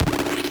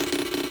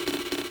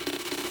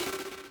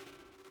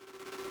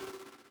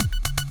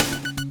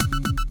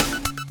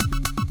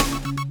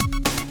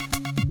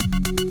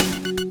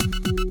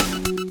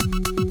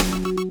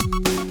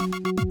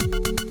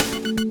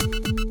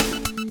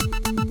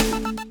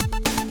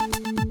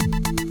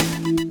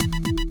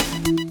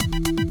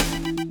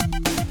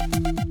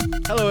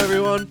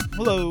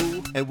Hello.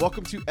 And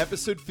welcome to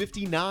episode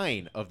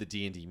 59 of the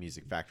D&D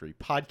Music Factory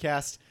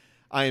podcast.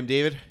 I am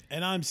David.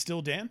 And I'm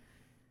still Dan.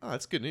 Oh,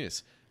 that's good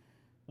news.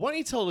 Why don't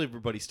you tell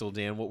everybody, still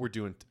Dan, what we're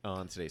doing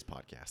on today's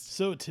podcast?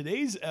 So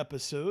today's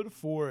episode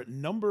for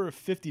number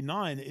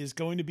 59 is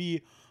going to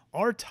be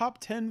our top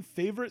 10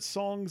 favorite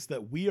songs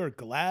that we are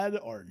glad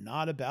are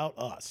not about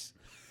us.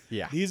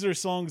 Yeah. These are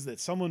songs that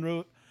someone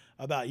wrote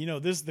about,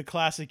 this is the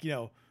classic,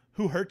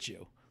 who hurt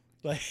you?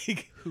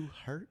 Like, Who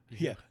hurt you?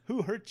 yeah,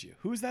 who hurt you?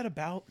 Who's that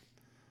about?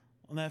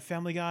 On that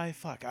Family Guy?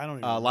 Fuck, I don't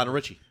even know. Lionel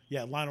Richie.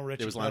 Yeah, Lionel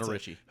Richie. It was Lionel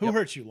That's Richie. Who Yep.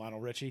 hurt you, Lionel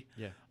Richie?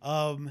 Yeah.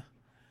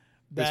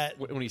 That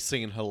When he's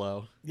singing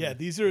hello. yeah,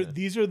 these are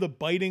the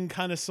biting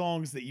kind of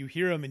songs that you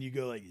hear them and you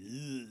go like,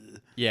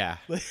 ugh. Yeah.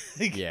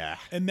 Like, Yeah.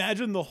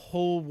 Imagine the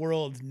whole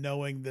world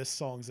knowing this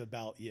song's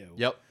about you.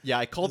 Yep. Yeah,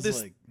 I called It's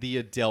this like- the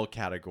Adele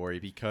category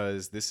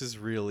because this is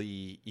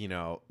really,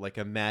 like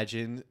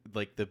imagine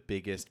like the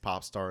biggest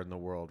pop star in the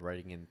world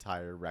writing an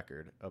entire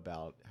record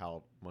about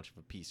how much of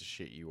a piece of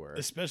shit you were.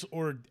 Especially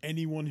or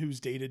anyone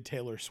who's dated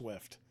Taylor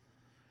Swift.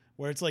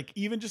 Where it's like,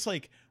 even just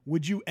like,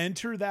 would you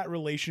enter that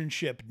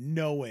relationship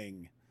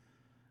knowing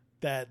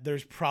that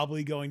there's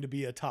probably going to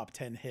be a top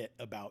 10 hit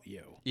about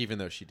you? Even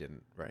though she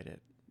didn't write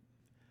it.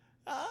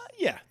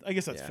 Yeah, I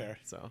guess that's Yeah, fair.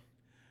 So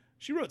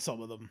She wrote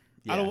some of them.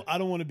 Yeah. I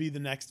don't want to be the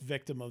next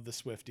victim of the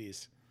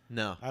Swifties.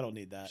 no, I don't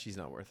need that. she's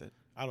not worth it.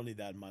 I don't need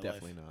that in my life.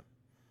 Definitely not.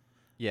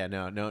 Yeah,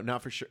 no,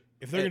 not for sure.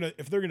 If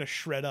they're gonna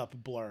shred up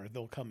Blur,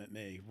 they'll come at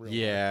me. Real hard.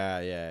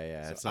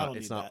 Yeah. So It's I not. don't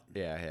It's need not.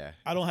 Yeah.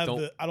 I don't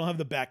have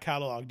the back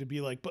catalog to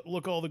be like, but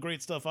look all the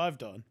great stuff I've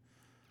done.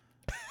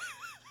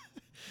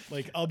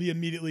 Like, I'll be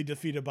immediately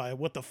defeated by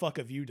what the fuck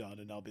have you done,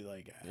 and I'll be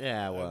like,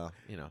 Yeah. Well,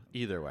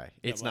 either way,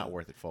 it's my- not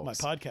worth it, folks.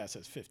 my podcast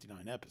has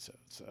 59 episodes,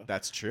 so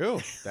That's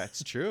true.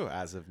 That's true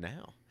as of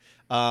now.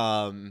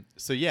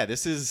 So yeah,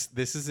 this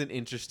is an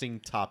interesting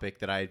topic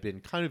that I had been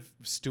kind of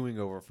stewing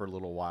over for a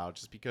little while,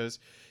 just because,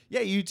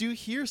 yeah, you do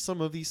hear some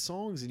of these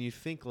songs and you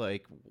think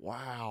like,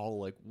 wow,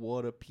 like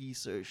what a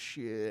piece of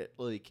shit,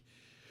 like.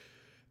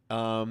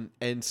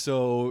 And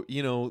so,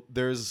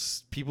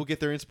 there's people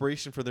get their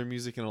inspiration for their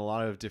music in a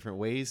lot of different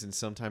ways, and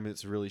sometimes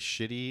it's really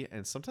shitty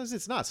and sometimes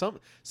it's not. Some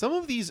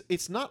of these,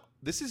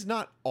 this is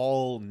not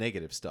all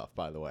negative stuff,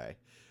 by the way.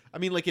 I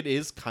mean, like, it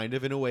is kind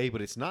of in a way,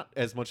 but it's not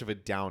as much of a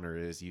downer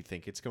as you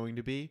think it's going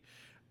to be.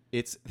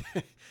 It's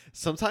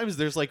sometimes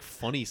there's like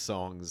funny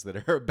songs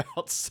that are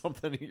about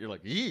something and you're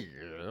like,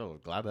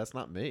 glad that's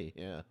not me.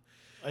 Yeah.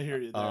 I hear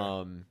you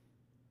there.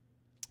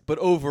 But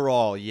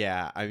overall,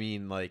 yeah, I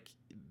mean, like,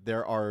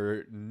 there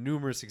are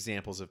numerous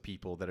examples of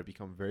people that have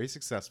become very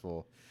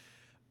successful.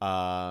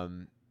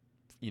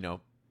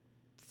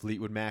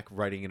 Fleetwood Mac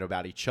writing it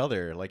about each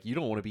other. Like, you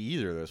don't want to be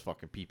either of those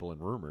fucking people in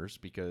Rumors,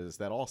 because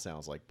that all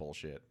sounds like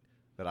bullshit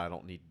that I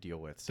don't need to deal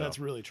with. So That's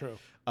really true.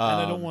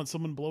 And I don't want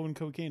someone blowing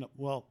cocaine up.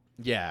 Well,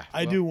 yeah,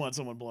 I do want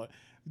someone blowing.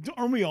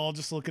 Aren't we all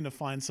just looking to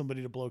find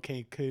somebody to blow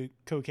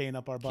cocaine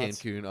up our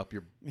butts? Cancun up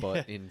your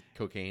butt in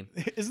cocaine.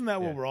 Isn't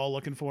that what Yeah. we're all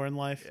looking for in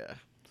life?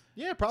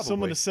 Yeah, probably.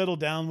 Someone to settle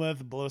down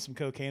with, blow some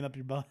cocaine up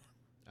your butt.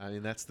 I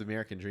mean, that's the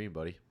American dream,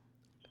 buddy.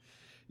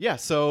 Yeah,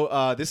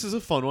 so this is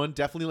a fun one.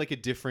 Definitely like a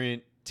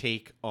different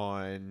take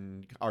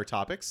on our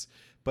topics,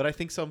 but I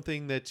think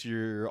something that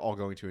you're all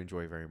going to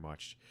enjoy very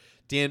much.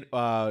 Dan,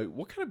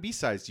 what kind of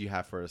B-sides do you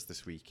have for us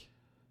this week?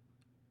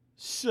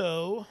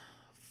 So,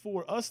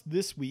 for us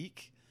this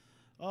week,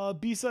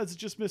 B-sides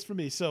just missed for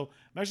me. So,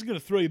 I'm actually going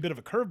to throw you a bit of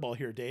a curveball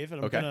here, Dave,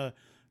 and I'm Okay. going to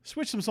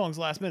switch some songs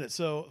last minute.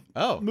 So,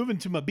 Oh. moving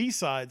to my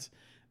B-sides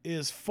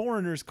is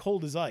Foreigner's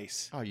Cold as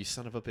Ice. Oh, you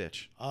son of a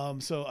bitch.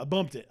 So I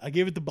bumped it. I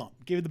gave it the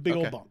bump. Gave it the big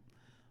old Okay. bump.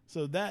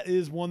 So that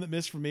is one that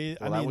missed for me.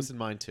 Well, that was in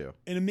mine too.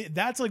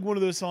 That's like one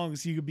of those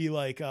songs you could be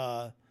like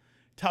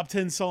top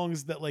 10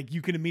 songs that like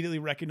you can immediately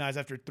recognize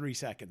after 3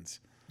 seconds.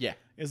 Yeah.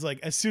 It's like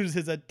as soon as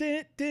it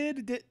hits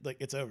a like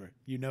it's over.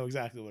 You know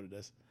exactly what it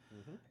is.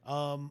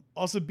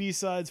 Also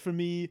B-sides for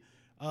me,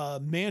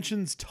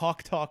 Mansion's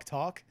Talk Talk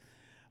Talk.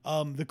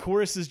 The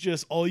chorus is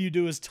just all you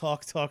do is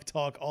talk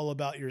all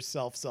about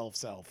yourself,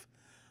 self.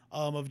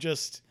 Of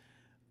just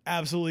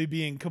absolutely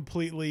being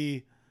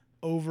completely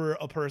over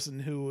a person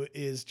who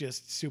is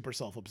just super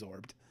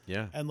self-absorbed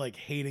Yeah. and like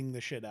hating the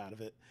shit out of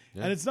it.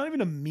 Yeah. And it's not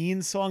even a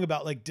mean song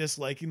about like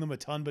disliking them a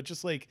ton, but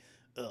just like,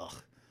 ugh.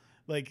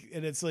 Like,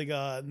 and it's like,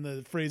 and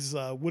the phrase,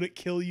 would it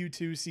kill you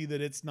to see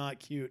that it's not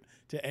cute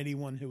to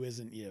anyone who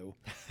isn't you?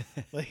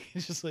 Like,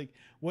 it's just like,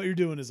 what you're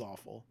doing is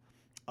awful.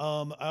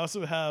 I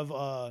also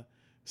have,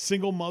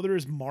 Single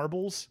Mother's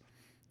Marbles.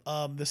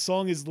 The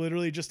song is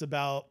literally just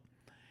about,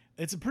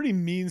 it's a pretty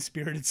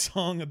mean-spirited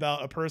song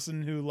about a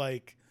person who,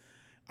 like,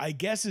 I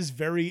guess is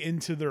very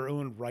into their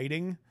own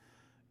writing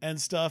and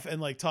stuff, and,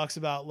 like, talks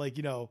about, like,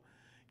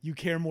 you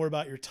care more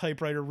about your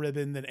typewriter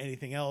ribbon than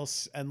anything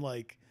else, and,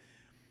 like,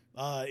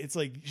 it's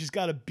like she's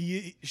got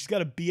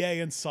a BA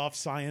in soft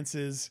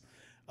sciences,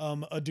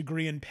 a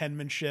degree in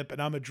penmanship,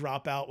 and I'm a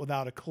dropout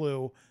without a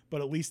clue, but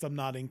at least I'm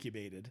not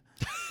incubated.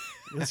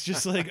 It's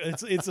just like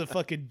it's a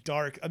fucking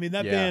dark. I mean,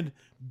 that band,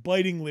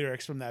 biting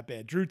lyrics from that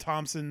band. Drew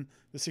Thompson,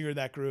 the singer of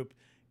that group,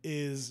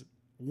 is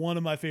one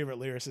of my favorite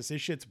lyricists.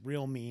 His shit's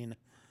real mean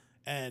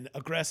and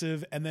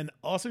aggressive, and then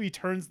also he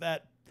turns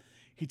that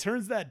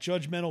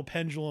judgmental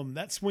pendulum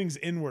that swings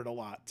inward a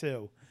lot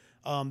too.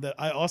 That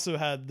I also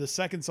had the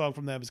second song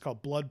from them is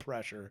called Blood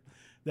Pressure,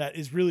 that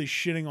is really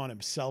shitting on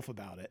himself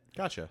about it.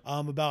 Gotcha.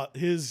 About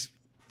his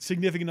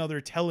significant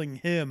other telling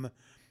him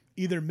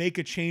either make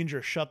a change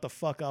or shut the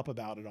fuck up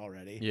about it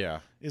already. Yeah.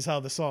 Is how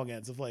the song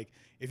ends, of like,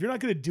 if you're not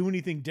going to do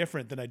anything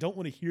different, then I don't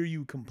want to hear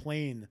you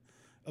complain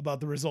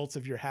about the results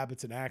of your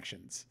habits and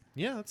actions.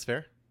 Yeah, that's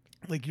fair.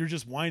 Like, you're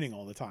just whining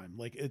all the time.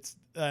 Like, it's,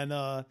 and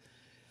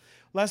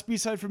last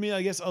B-side for me,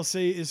 I guess I'll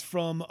say, is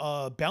from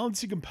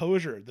Balancing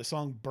Composure, the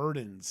song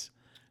Burdens.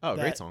 Oh,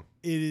 great song.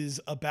 It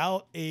is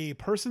about a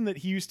person that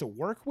he used to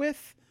work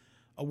with,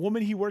 a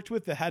woman he worked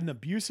with that had an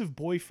abusive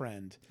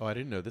boyfriend. Oh, I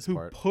didn't know this who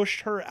part.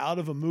 pushed her out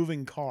of a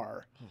moving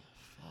car. Oh,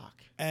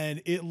 fuck.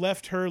 And it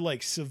left her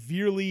like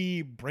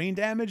severely brain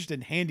damaged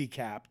and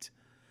handicapped.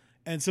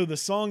 And so the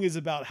song is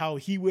about how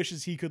he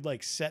wishes he could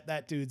like set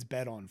that dude's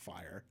bed on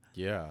fire.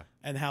 Yeah.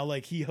 And how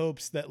like he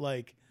hopes that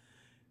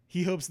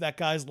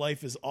guy's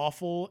life is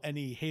awful, and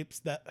he hopes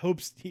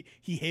that's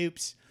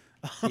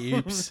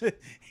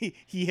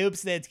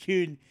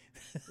kid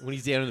When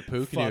he's down in the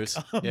poo canoes.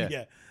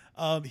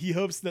 He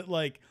hopes that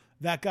like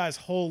that guy's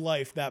whole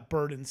life, that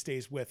burden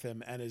stays with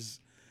him and is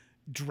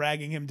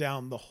dragging him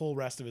down the whole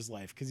rest of his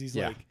life, because he's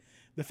like,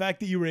 the fact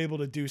that you were able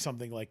to do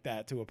something like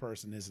that to a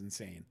person is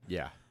insane.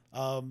 Yeah.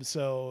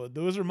 So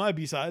those are my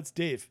B-sides.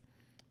 Dave,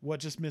 what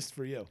just missed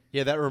for you?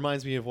 Yeah, that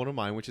reminds me of one of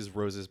mine, which is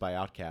Roses by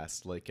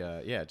Outkast. Like,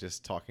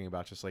 just talking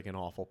about just like an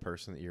awful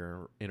person that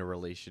you're in a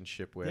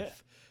relationship with. Yeah.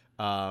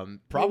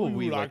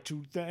 Probably like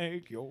to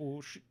thank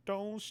your shit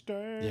don't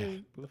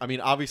stay. Yeah. I mean,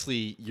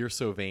 obviously, You're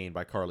So Vain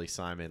by Carly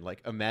Simon.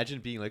 Like,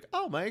 imagine being like,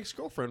 oh, my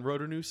ex-girlfriend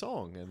wrote a new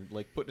song, and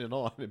like putting it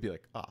on and be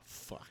like, oh,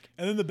 fuck.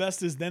 And then the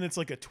best is then it's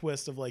like a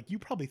twist of like, you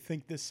probably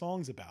think this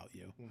song's about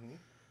you. Mm-hmm.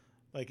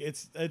 Like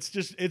it's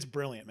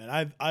brilliant,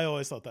 man. I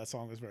always thought that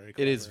song was very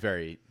clever. It is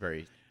very,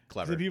 very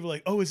clever. People are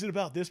like, oh, is it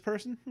about this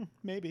person?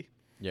 Maybe.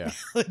 Yeah.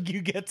 Like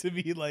you get to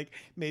be like,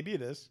 maybe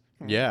it is.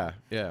 Yeah,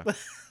 yeah.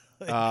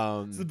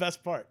 It's the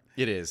best part.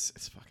 It is.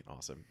 It's fucking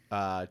awesome.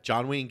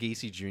 John Wayne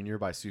Gacy Jr.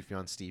 by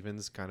Sufjan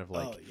Stevens, kind of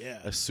like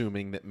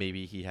assuming that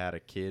maybe he had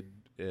a kid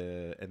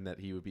and that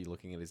he would be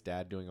looking at his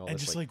dad doing all and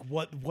this. And just like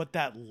what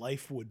that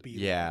life would be.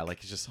 Yeah, like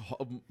it's just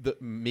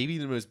maybe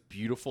the most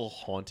beautiful,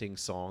 haunting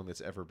song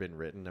that's ever been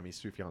written. I mean,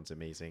 Sufjan's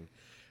amazing.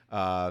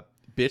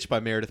 Bitch by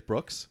Meredith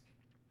Brooks.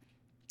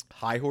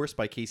 High Horse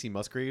by Casey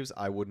Musgraves.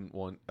 I wouldn't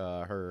want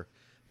her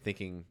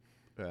thinking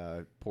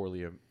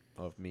poorly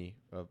of me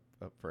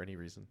for any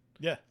reason.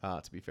 Yeah.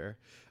 To be fair.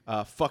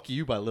 Fuck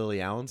You by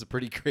Lily Allen's a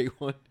pretty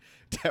great one.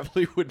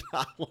 Definitely would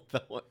not want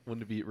that one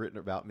to be written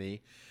about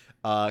me.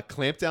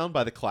 Clampdown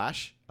by The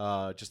Clash.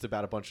 Just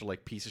about a bunch of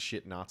like piece of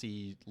shit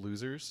Nazi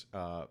losers.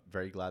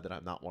 Very glad that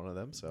I'm not one of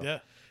them. So yeah.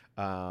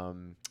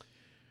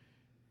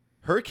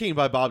 Hurricane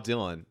by Bob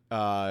Dylan.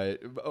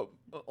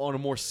 On a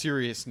more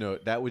serious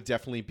note, that would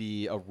definitely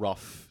be a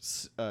rough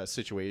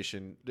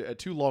situation.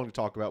 Too long to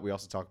talk about. We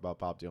also talk about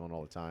Bob Dylan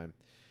all the time.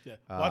 Yeah.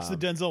 Watch the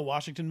Denzel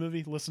Washington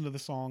movie. Listen to the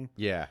song.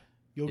 Yeah.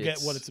 You'll get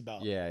what it's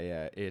about. Yeah,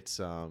 yeah. It's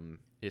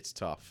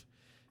tough.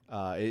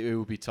 It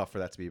would be tough for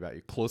that to be about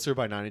you. Closer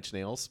by Nine Inch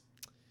Nails.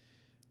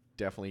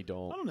 Definitely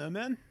don't. I don't know,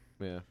 man.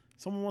 Yeah.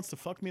 Someone wants to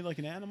fuck me like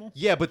an animal?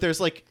 Yeah, but there's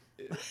like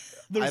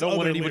I don't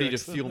want anybody to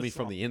feel me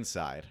song. from the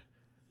inside.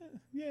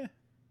 Yeah.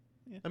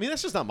 I mean,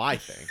 that's just not my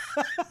thing.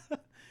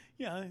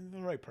 Yeah,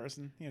 the right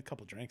person. A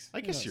couple drinks.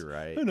 I guess you're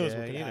right. Who knows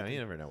what can happen? You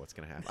never know what's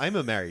going to happen. I'm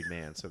a married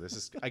man, so this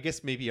is. I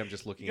guess maybe I'm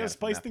just looking at it from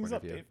spice that things point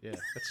up, of view. Dave. Yeah,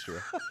 that's true.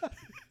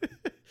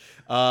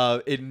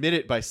 Admit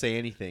It by Say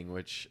Anything,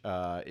 which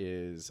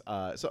is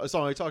a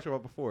song I talked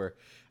about before.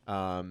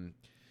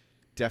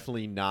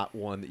 Definitely not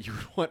one that you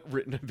would want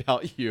written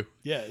about you.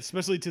 Yeah,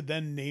 especially to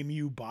then name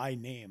you by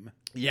name.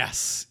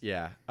 Yes,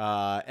 yeah.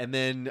 And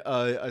then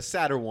a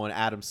sadder one,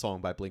 Adam's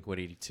Song by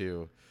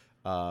Blink-182.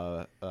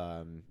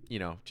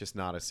 Just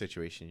not a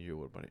situation you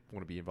would want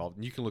to be involved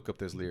in. You can look up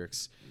those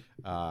lyrics.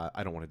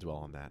 I don't want to dwell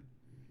on that.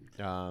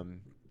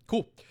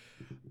 Cool.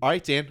 All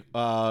right, Dan.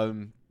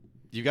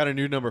 You got a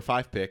new number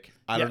 5 pick.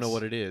 I don't know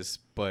what it is,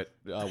 but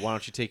why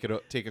don't you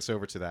take us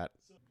over to that?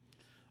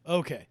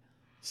 Okay.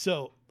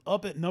 So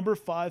up at number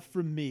 5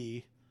 for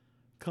me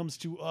comes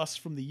to us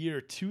from the year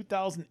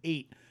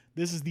 2008.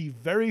 This is the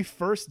very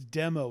first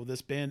demo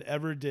this band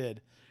ever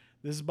did.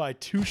 This is by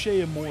Touche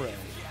Amore.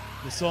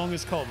 The song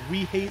is called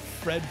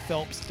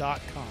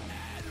WeHateFredPhelps.com.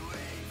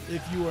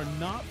 If you are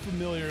not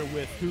familiar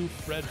with who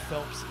Fred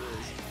Phelps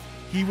is,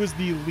 he was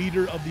the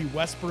leader of the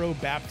Westboro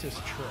Baptist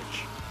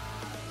Church.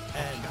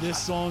 And this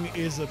song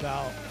is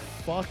about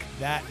fuck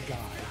that guy.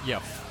 Yeah,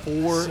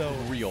 for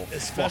real.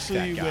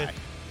 Especially with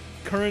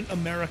current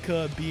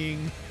America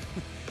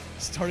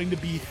starting to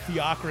be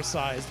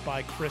theocratized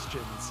by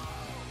Christians.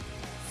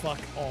 Fuck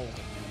all of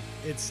them.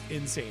 It's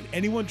insane.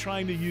 Anyone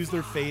trying to use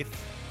their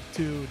faith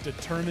to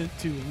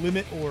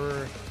limit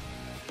or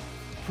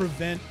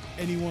prevent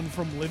anyone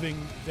from living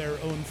their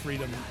own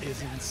freedom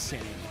is insane,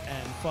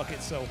 and fuck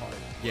it so hard.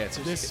 Yeah,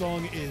 This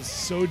song is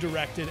so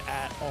directed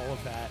at all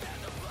of that.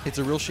 it's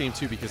a real shame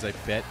too, because I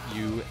bet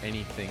you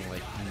anything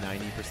like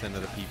 90%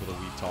 of the people that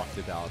we've talked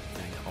about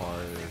in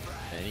our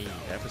any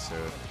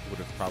episode would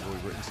have probably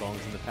written songs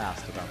in the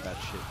past about that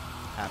shit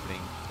happening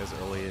as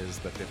early as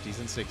the 50s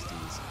and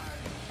 60s.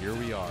 And here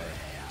we are,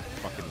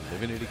 fucking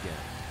living it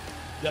again.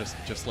 Yep.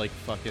 Just like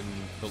fucking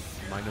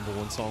my number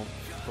one song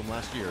from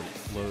last year,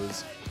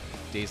 Lowe's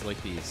Days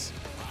Like These.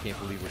 I can't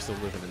believe we're still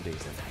living in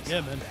days like these.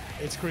 Yeah, man,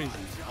 it's crazy.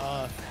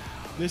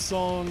 This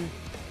song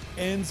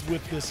ends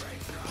with this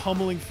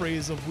pummeling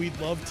phrase of "We'd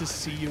love to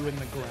see you in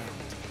the ground."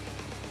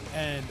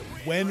 And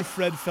when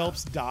Fred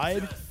Phelps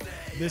died,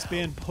 this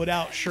band put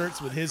out shirts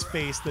with his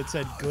face that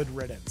said "Good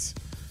riddance."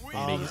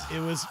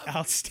 It was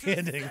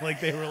outstanding.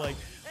 Like, they were like,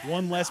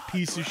 one less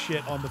piece of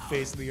shit on the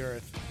face of the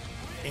earth,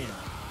 and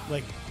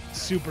like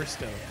super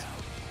stoked.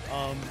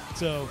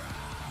 So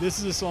this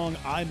is a song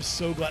I'm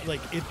so glad. Like,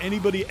 if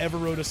anybody ever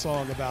wrote a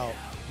song about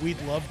 "We'd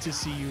love to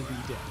see you be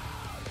dead,"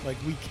 like,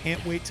 we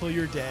can't wait till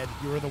you're dead,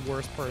 you're the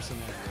worst person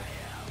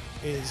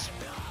ever, is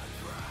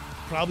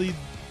probably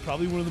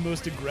one of the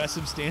most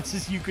aggressive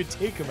stances you could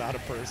take about a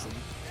person.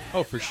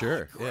 Oh, for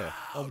sure. Yeah.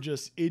 Of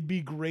just, it'd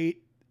be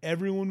great,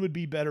 everyone would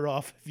be better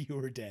off if you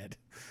were dead.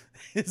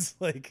 It's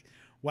like,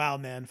 wow,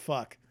 man,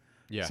 fuck.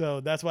 Yeah. So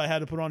that's why I had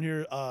to put on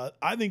here.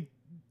 I think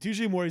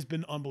Touche Amori's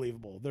been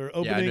unbelievable. They're Yeah,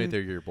 I know opening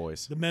they're your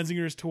boys. the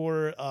Menzingers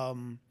tour.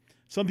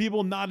 Some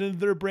people not into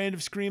their brand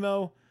of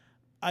screamo.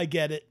 I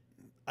get it.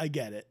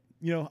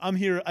 You know, I'm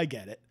here. I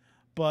get it.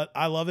 But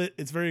I love it.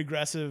 It's very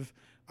aggressive.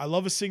 I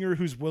love a singer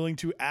who's willing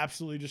to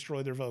absolutely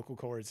destroy their vocal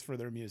cords for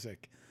their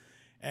music.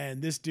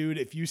 And this dude,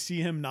 if you see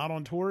him not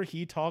on tour,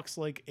 he talks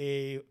like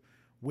a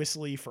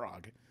whistly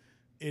frog.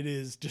 It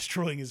is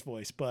destroying his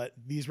voice. But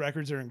these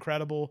records are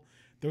incredible.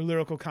 Their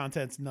lyrical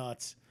content's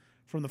nuts.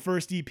 From the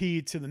first EP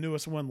to the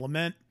newest one,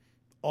 Lament,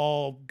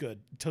 all good.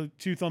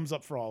 Two thumbs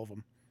up for all of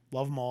them.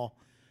 Love them all.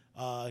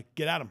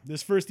 Get at them.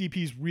 This first EP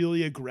is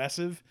really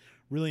aggressive,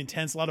 really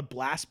intense. A lot of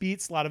blast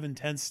beats, a lot of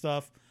intense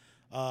stuff.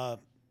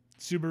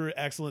 Super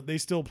excellent. They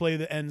still play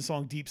the end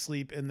song Deep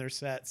Sleep in their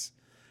sets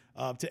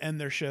to end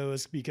their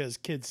shows because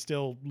kids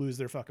still lose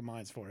their fucking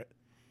minds for it.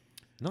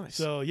 Nice.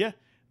 So yeah,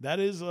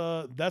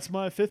 that's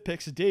my fifth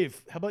pick. So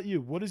Dave, how about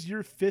you? What is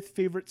your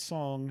fifth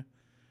song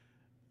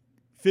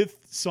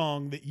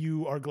that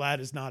you are glad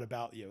is not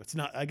about you? It's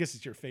not, I guess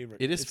it's your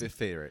favorite. It is It's fifth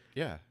favorite.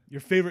 Yeah. your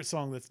favorite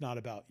song that's not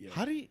about you.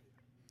 How do you?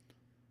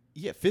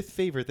 Yeah, fifth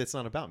favorite that's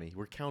not about me.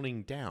 We're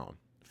counting down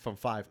from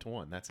 5 to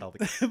 1. That's how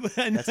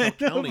that's how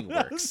counting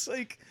works.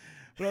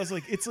 I was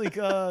like, it's like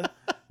I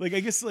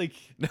guess like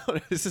No,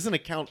 this isn't a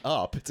count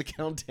up. It's a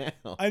count down.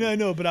 I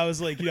know, but I was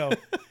like,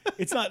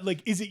 it's not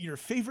like, is it your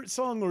favorite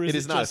song or is It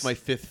is not. just, It's my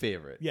fifth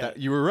favorite. Yeah.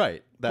 You were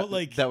right. But,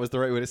 like- that was the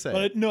right way to say it.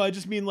 But no, I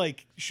just mean,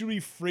 like, should we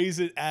phrase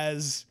it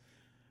as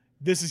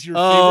this is your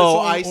Oh, favorite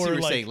song? I see or what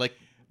you're like, saying. Like,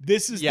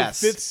 this is yes.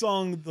 the fifth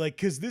song, like,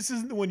 because this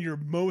isn't the one you're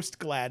most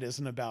glad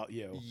isn't about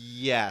you.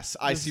 yes,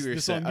 I see what you're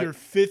the saying. song you're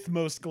fifth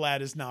most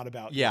glad is not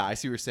about you. Yeah, I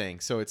see what you're saying.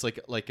 So it's like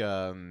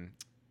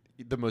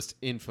the most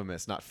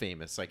infamous, not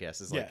famous, I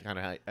guess, is like Yeah. kind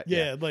of how.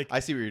 Yeah, like,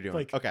 I see what you're doing.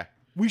 like- Okay.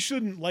 we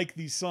shouldn't like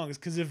these songs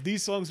because if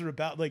these songs are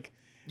about, like,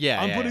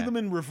 Yeah, I'm putting them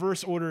in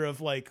reverse order of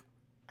like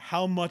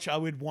how much I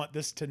would want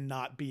this to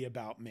not be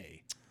about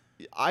me.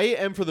 I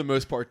am for the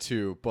most part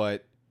too,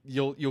 but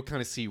you'll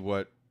kind of see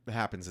what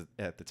happens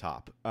at the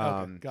top.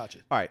 Okay, gotcha.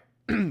 All right.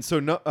 So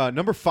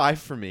number 5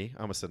 for me,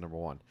 I almost said number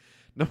 1.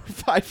 Number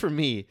 5 for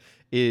me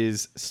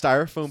is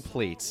Styrofoam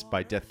Plates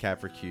by Death Cab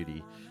for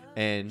Cutie.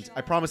 And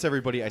I promise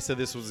everybody, I said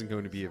this wasn't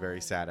going to be a very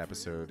sad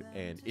episode,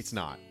 and it's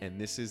not. And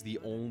this is the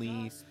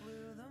only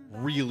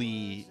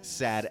really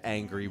sad,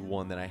 angry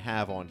one that I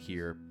have on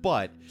here.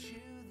 But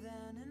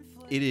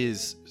it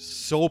is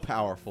so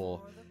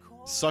powerful,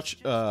 such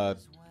a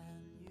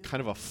kind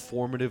of a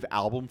formative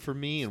album for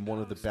me, and one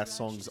of the best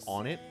songs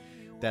on it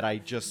that I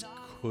just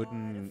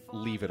couldn't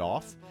leave it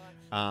off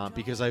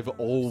because I've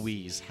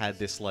always had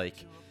this like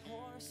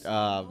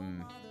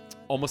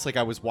almost like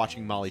I was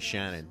watching Molly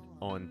Shannon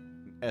on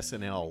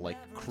SNL, like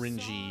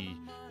cringy,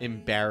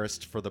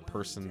 embarrassed for the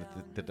person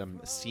that I'm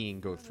seeing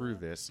go through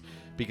this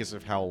because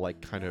of how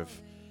like kind of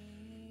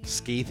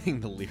scathing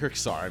the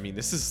lyrics are. I mean,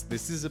 this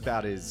is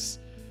about as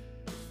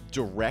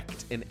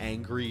direct and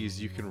angry as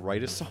you can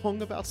write a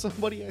song about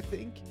somebody, I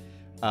think.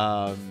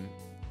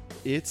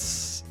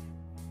 It's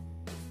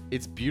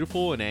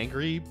beautiful and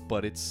angry,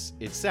 but it's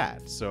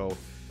sad. So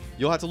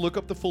you'll have to look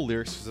up the full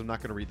lyrics because I'm not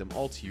going to read them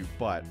all to you.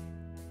 But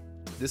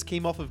this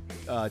came off of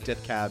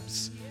Death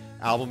Cab's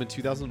album in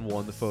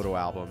 2001, the photo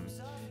album.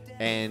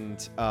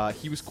 And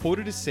he was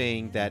quoted as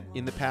saying that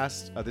in the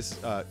past,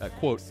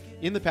 quote,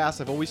 "In the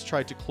past, I've always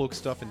tried to cloak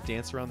stuff and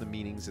dance around the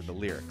meanings in the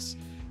lyrics.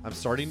 I'm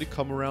starting to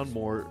come around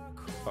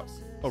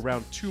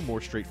to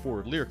more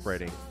straightforward lyric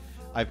writing.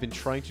 I've been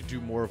trying to do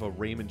more of a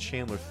Raymond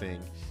Chandler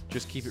thing,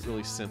 just keep it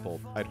really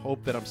simple. I'd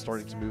hope that I'm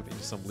starting to move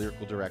into some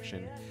lyrical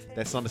direction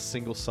that's not a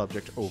single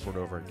subject over and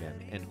over again,"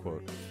 end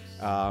quote.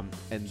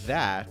 And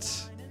that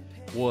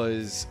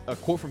was a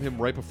quote from him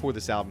right before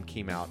this album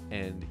came out,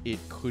 and it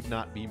could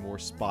not be more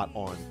spot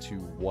on to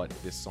what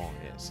this song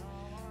is.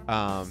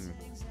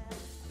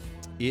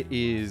 It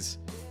is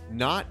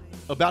not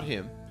about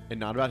him and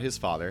not about his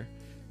father.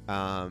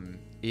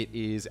 It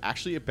is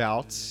actually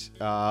about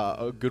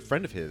a good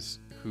friend of his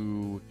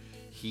who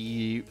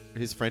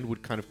his friend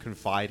would kind of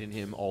confide in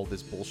him all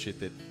this bullshit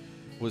that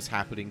was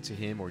happening to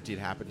him or did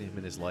happen to him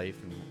in his life,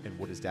 and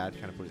what his dad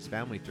kind of put his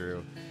family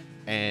through.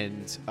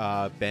 And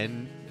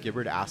Ben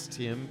Gibbard asked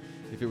him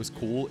if it was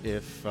cool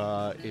if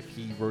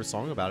he wrote a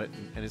song about it,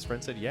 and his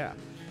friend said yeah.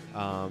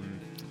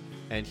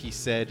 And he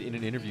said in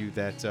an interview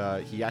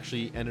that he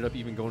actually ended up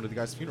even going to the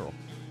guy's funeral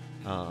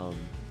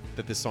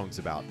that this song's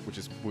about, which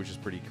is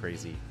pretty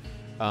crazy.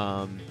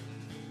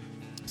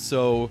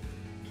 So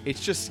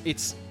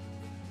it's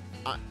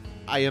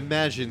I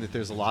imagine that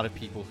there's a lot of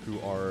people who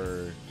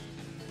are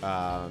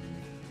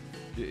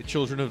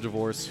children of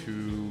divorce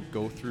who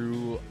go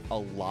through a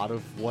lot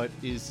of what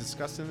is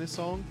discussed in this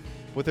song,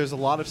 but there's a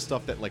lot of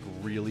stuff that like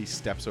really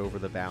steps over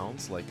the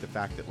bounds, like the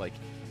fact that like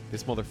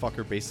this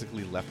motherfucker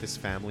basically left his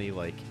family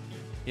like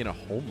in a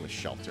homeless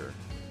shelter,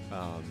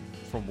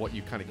 from what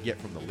you kind of get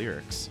from the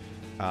lyrics.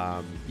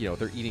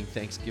 They're eating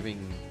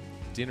Thanksgiving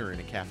dinner in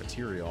a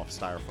cafeteria off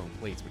styrofoam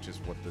plates, which is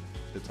what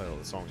the title of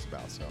the song's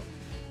about. So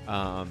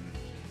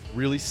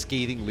really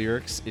scathing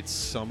lyrics. It's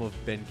some of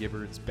Ben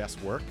Gibbard's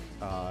best work,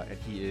 and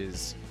he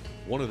is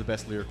one of the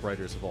best lyric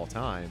writers of all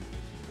time.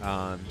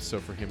 So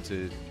for him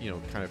to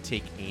kind of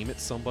take aim at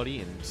somebody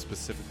and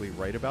specifically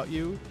write about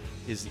you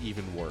is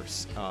even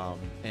worse.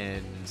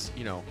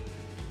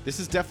 This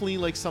is definitely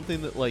like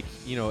something that like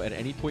at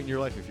any point in your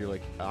life, if you're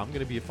like, I'm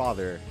gonna be a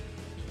father,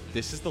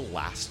 this is the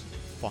last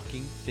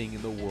fucking thing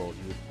in the world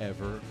you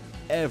would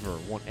ever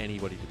want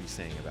anybody to be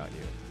saying about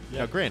you. Yeah.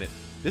 Now granted,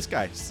 this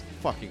guy's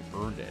fucking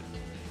earned it.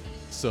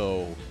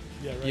 So,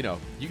 yeah, right.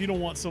 You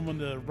don't want someone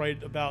to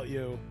write about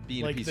you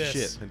being like a piece this.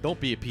 of shit. And don't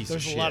be a piece of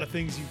shit. There's a lot of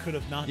things you could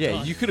have not done.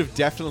 Yeah, you could have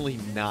definitely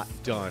not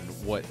done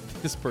what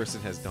this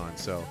person has done.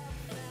 So,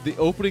 the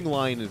opening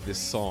line of this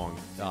song,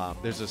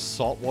 there's a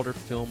saltwater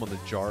film on the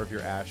jar of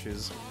your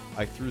ashes.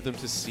 I threw them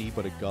to sea,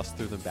 but a gust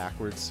threw them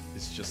backwards.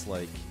 It's just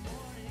like...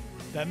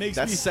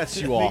 That sets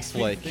you off,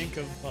 like... think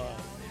of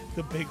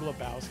The Big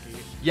Lebowski.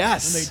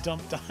 Yes! When they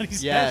dump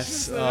Donnie's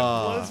yes!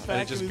 ashes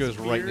And it just goes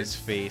right in his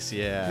face,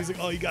 yeah. He's like,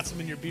 oh, you got some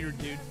in your beard,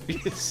 dude.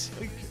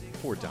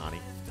 Poor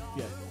Donnie.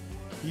 Yeah.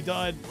 He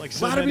died like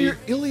so Vladimir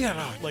many...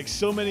 Ilyinov! Like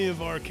so many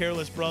of our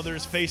careless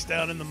brothers face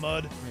down in the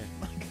mud.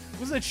 Yeah.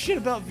 What's that shit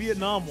about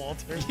Vietnam,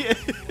 Walter? Yeah.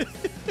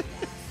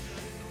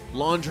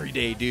 Laundry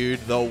day,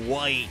 dude. The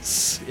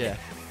whites. Yeah.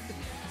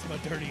 It's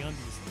about dirty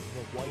undies.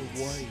 The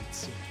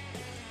whites.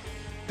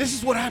 This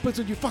is what happens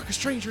when you fuck a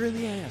stranger in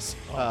the ass.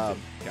 God,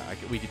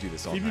 we could do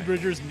this all Phoebe night.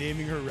 Bridgers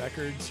naming her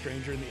record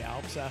 "Stranger in the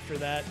Alps" after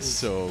that is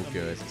so amazing.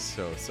 Good,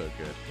 so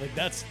good. Like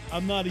that's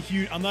I'm not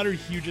her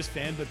hugest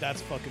fan, but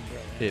that's fucking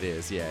brilliant. It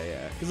is,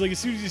 yeah. Because like as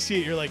soon as you see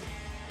it, you're like,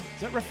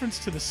 is that reference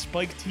to the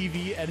Spike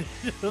TV edit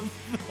of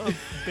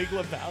Big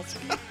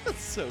Lebowski?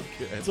 That's so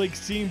good. It's like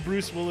seeing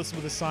Bruce Willis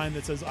with a sign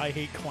that says "I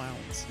hate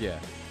clowns." Yeah.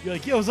 You're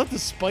like, yo, is that the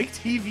Spike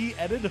TV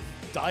edit of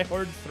Die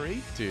Hard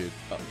 3? Dude,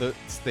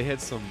 they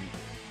had some.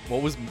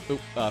 What was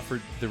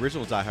for the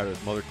original Die Hard? It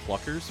was Mother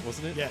Cluckers,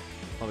 wasn't it? Yeah.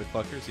 Mother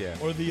Cluckers, yeah.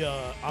 Or the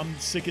I'm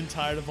sick and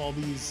tired of all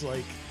these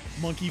like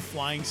monkey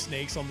flying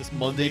snakes on this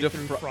Monday to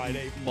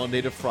Friday.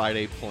 Monday to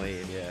Friday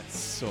plane, yeah. It's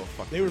so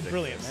fucking. They were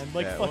ridiculous. Brilliant, man.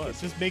 Like yeah, fuck it,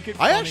 just make it.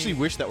 Funny. I actually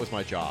wish that was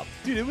my job,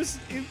 dude.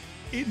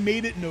 It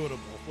made it notable.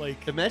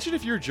 Like, imagine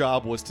if your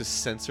job was to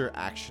censor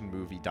action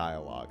movie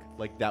dialogue.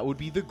 Like that would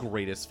be the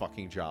greatest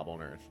fucking job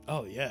on earth.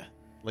 Oh yeah.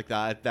 Like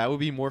that would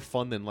be more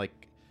fun than like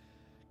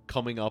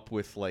coming up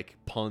with like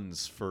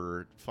puns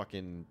for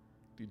fucking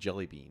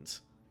jelly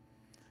beans.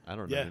 I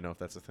don't even know if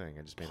that's a thing.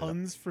 I just made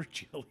puns for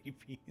jelly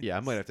beans. Yeah, I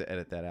might have to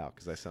edit that out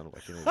because I sounded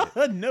like an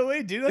idiot. No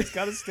way, dude. That's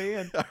gotta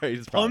stand. All right,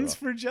 it's puns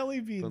for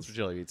jelly beans. Puns for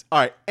jelly beans. All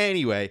right.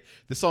 Anyway,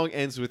 the song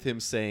ends with him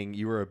saying,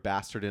 "You were a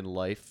bastard in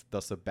life,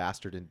 thus a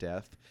bastard in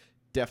death."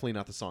 Definitely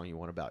not the song you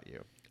want about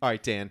you. All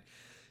right, Dan,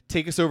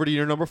 take us over to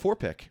your number 4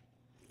 pick.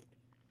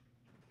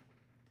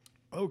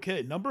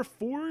 Okay, number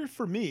 4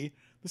 for me.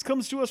 This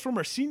comes to us from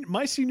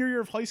my senior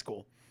year of high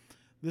school.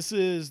 This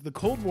is the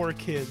Cold War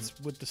Kids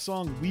with the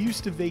song "We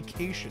Used to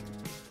Vacation"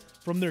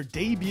 from their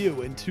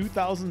debut in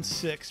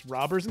 2006,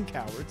 Robbers and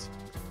Cowards.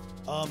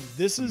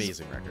 This is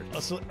amazing record.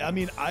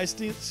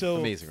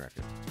 Amazing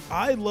record.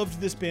 I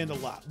loved this band a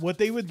lot. What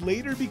they would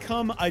later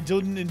become, I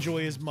didn't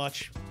enjoy as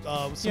much.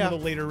 Some of the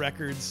later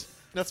records.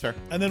 That's fair.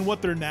 And then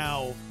what they are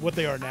now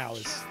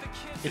is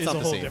a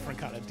whole different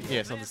kind of deal. Yeah,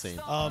 it's not the same.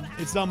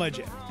 It's not my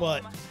jam,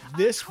 but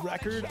this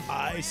record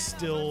I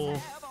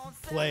still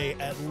play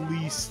at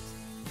least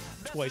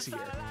twice a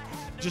year.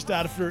 Just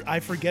after I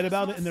forget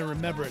about it and then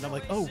remember it, and I'm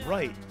like, oh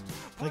right,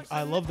 like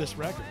I love this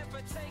record.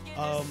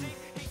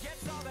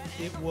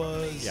 It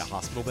was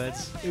Hospital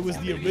Beds. It was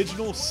the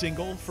original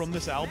single from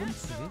this album.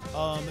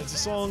 Mm-hmm. It's a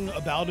song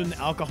about an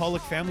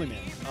alcoholic family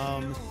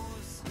man.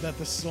 that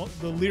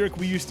the lyric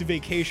 "we used to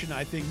vacation"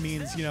 I think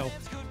means, you know,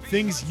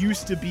 things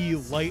used to be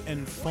light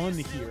and fun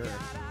here,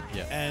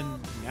 Yeah. and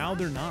now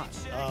they're not.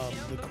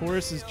 The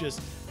chorus is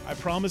just, "I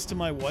promised to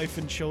my wife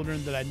and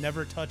children that I'd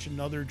never touch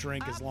another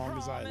drink as long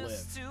as I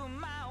live,"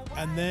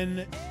 and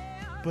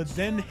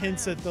then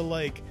hints at the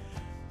like,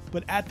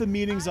 but at the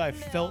meetings I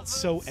felt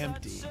so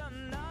empty,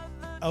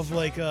 of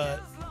like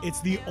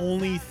it's the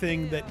only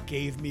thing that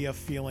gave me a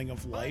feeling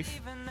of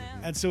life.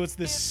 And so it's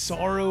this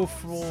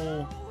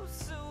sorrowful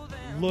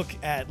look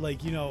at,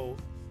 like, you know,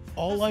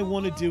 all I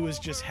want to do is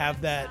just have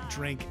that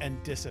drink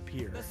and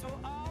disappear.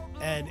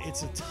 And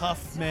it's a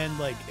tough, man,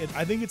 like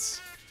I think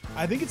it's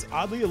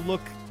oddly a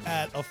look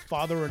at a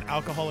father or an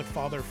alcoholic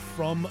father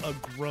from a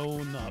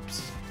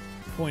grown-up's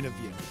point of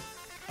view,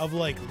 of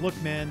like, look,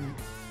 man,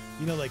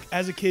 you know, like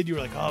as a kid you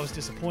were like, oh, it was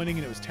disappointing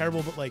and it was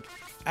terrible, but like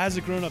as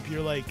a grown-up you're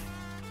like,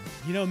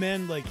 you know,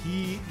 man, like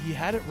he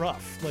had it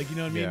rough, like, you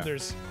know what I mean? Yeah.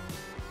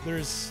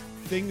 There's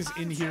things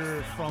in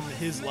here from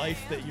his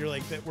life that you're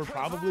like, that were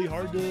probably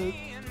hard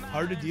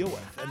to deal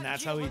with, and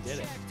that's how he did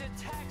it.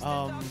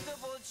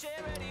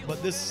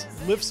 But this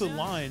lifts a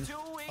line.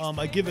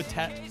 I give a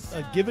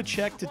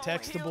check to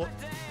Taxable.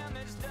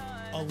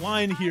 A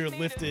line here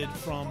lifted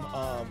from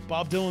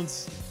Bob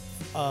Dylan's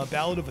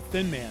Ballad of a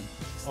Thin Man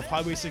of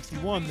Highway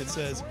 61 that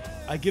says,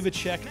 "I give a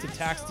check to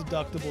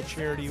tax-deductible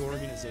charity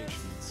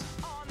organizations."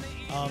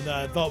 That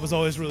I thought was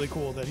always really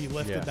cool that he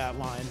lifted that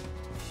line.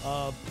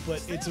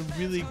 But it's a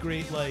really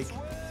great, like,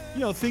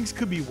 you know, things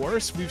could be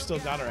worse. We've still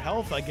got our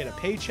health. I get a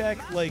paycheck.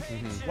 Like,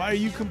 why are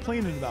you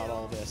complaining about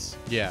all this?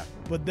 Yeah.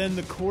 But then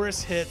the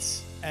chorus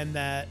hits and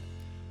that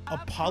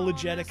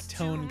apologetic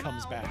tone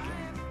comes back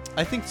in.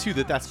 I think too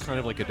that's kind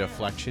of like a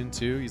deflection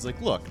too. He's like,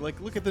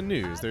 look at the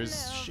news.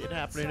 There's shit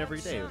happening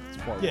every day.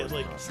 It's far Yeah, worse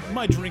like, than us. Like,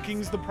 my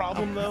drinking's the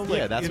problem though. Like,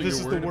 yeah, that's what this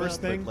you're is worried the worst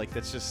about, thing. But like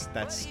that's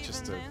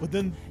just a. But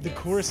then the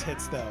chorus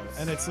hits though,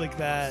 and it's like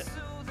that.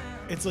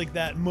 It's like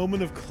that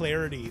moment of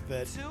clarity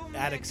that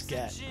addicts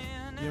get. You know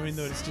what I mean?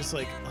 Though it's just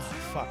like, oh,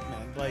 fuck,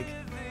 man. Like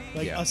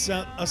Yeah.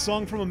 a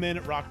song from a man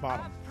at rock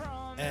bottom.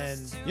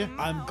 And Yeah.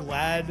 I'm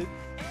glad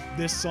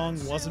this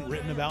song wasn't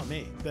written about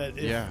me.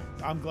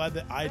 I'm glad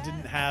that I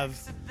didn't have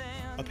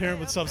a parent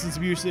with substance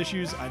abuse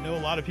issues. I know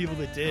a lot of people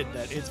that did.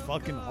 That it's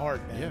fucking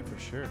hard, man. Yeah, for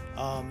sure.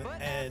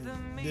 And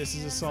this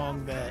is a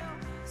song that,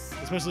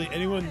 especially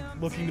anyone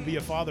looking to be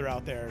a father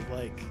out there,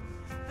 like,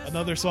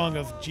 another song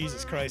of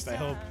Jesus Christ, I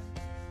hope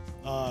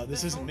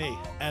this isn't me.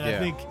 And I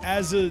think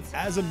as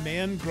a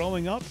man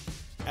growing up,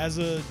 as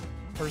a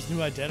person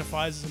who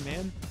identifies as a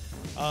man,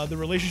 the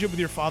relationship with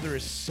your father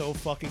is so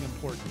fucking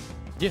important.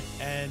 Yeah.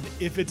 And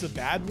if it's a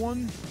bad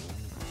one,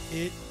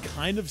 it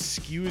kind of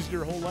skews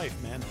your whole life,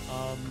 man.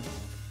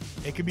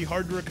 It can be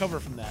hard to recover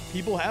from that.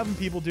 People have them,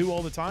 people do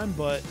all the time,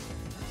 but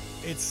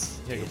it's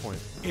good point.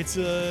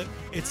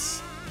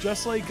 It's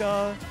just like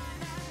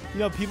you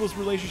know, people's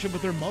relationship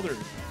with their mother.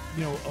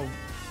 You know,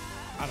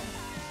 I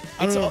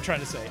don't know what I'm trying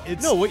to say.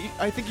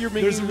 I think you're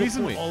making. There's a good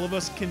reason point. all of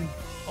us can.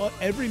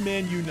 Every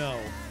man you know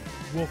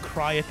will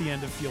cry at the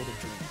end of Field of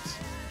Dreams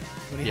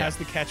when he has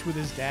the catch with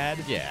his dad.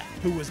 Yeah.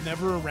 Who was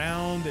never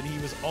around, and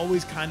he was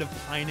always kind of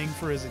pining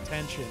for his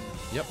attention.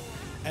 Yep.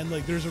 And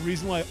like, there's a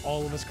reason why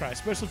all of us cry,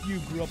 especially if you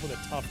grew up with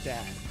a tough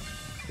dad.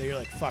 That you're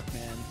like, fuck,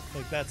 man.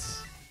 Like,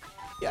 that's.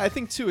 Yeah, I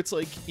think too. It's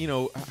like, you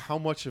know, how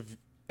much of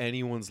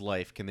anyone's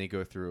life can they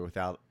go through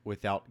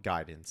without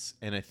guidance?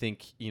 And I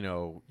think, you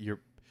know, you're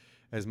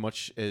as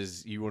much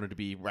as you wanted to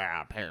be,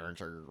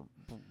 parents are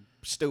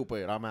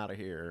stupid, I'm out of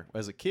here.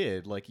 As a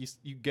kid, like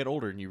you get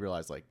older and you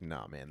realize, like,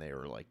 nah, man, they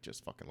were like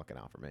just fucking looking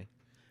out for me.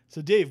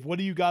 So, Dave, what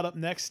do you got up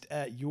next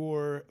at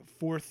your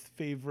fourth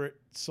favorite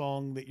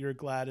song that you're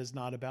glad is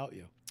not about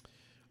you?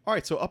 All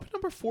right, so up at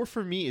number 4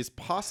 for me is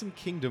Possum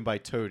Kingdom by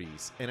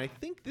Toadies, and I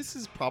think this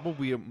is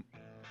probably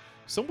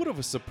somewhat of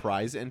a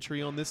surprise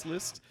entry on this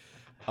list.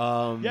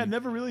 Yeah,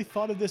 never really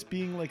thought of this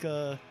being like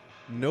a...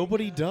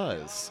 Nobody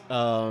does,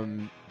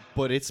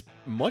 but it's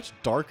much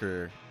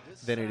darker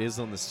than it is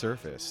on the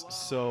surface.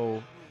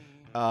 So,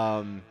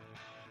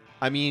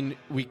 I mean,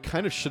 we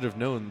kind of should have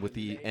known with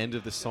the end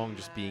of the song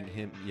just being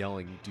him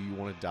yelling, "Do you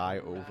want to die?"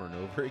 over and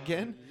over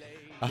again.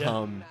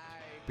 Yeah.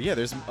 But yeah,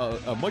 there's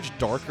a much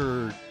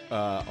darker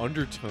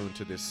undertone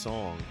to this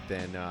song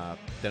than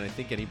I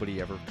think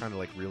anybody ever kind of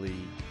like really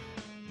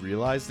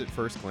realized at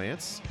first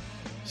glance.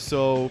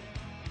 So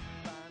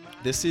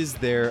this is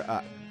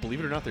their, believe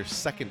it or not, their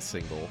second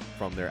single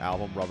from their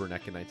album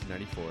Rubberneck in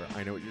 1994.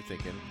 I know what you're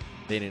thinking.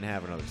 They didn't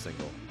have another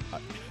single.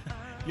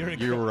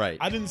 You're right.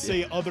 I didn't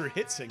say other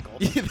hit single.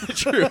 Yeah, that's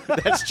true.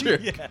 That's true.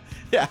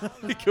 Yeah.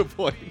 Good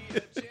point.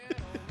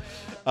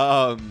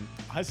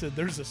 I said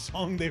there's a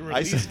song they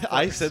released.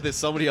 I said that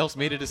somebody else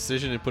made a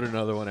decision and put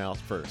another one out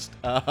first.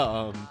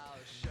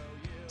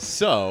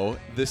 So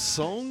the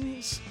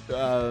song's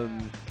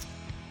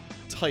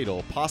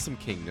title, Possum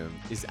Kingdom,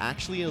 is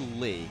actually a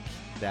lake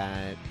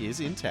that is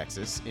in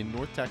Texas, in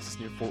North Texas,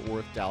 near Fort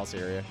Worth, Dallas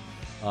area,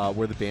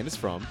 where the band is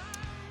from.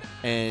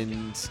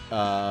 And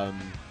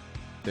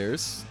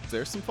there's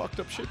some fucked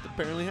up shit that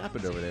apparently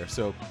happened over there.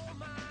 So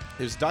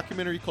there's a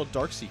documentary called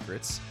Dark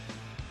Secrets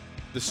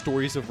the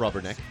stories of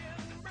Rubberneck,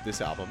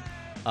 this album,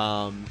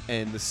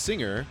 and the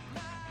singer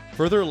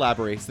further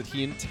elaborates that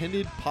he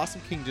intended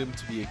Possum Kingdom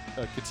to be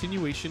a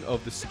continuation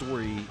of the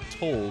story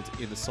told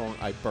in the song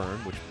I Burn,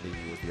 which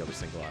maybe was the other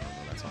single, I don't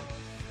know that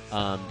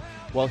song.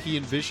 While he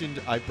envisioned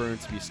I Burn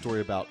to be a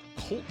story about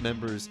cult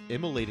members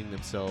immolating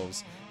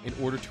themselves in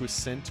order to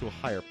ascend to a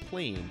higher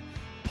plane,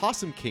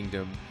 Possum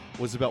Kingdom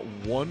was about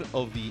one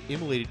of the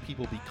immolated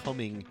people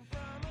becoming,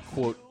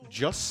 quote,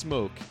 just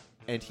smoke,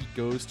 and he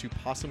goes to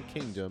Possum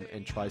Kingdom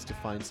and tries to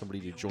find somebody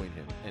to join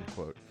him, end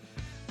quote.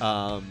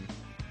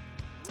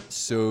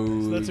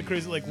 So that's a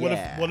crazy, like,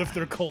 yeah. what if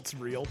their cult's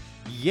real?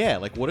 Yeah,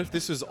 like, what if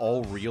this was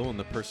all real and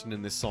the person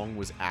in this song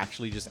was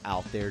actually just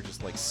out there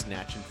just, like,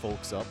 snatching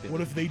folks up?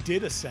 What if they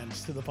did ascend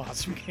to the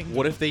Possum Kingdom?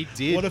 What if they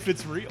did? What if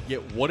it's real? Yeah,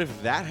 what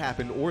if that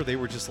happened, or they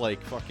were just,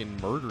 like, fucking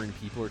murdering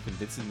people or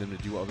convincing them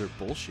to do other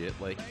bullshit,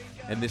 like,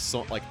 and this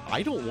song, like,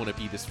 I don't want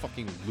to be this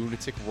fucking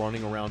lunatic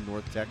running around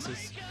North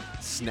Texas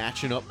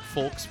snatching up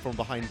folks from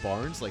behind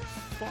barns, like,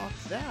 fuck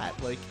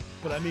that, like...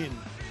 But, I mean,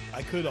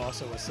 I could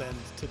also ascend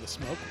to the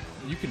smoke.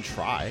 You can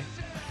try.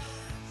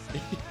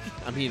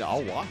 I mean,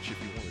 I'll watch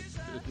if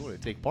you want to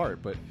take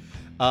part. But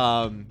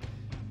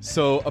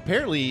so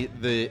apparently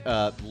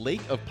the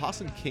Lake of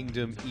Possum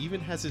Kingdom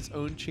even has its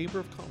own Chamber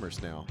of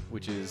Commerce now,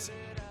 which is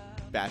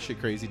batshit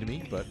crazy to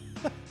me, but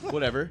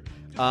whatever.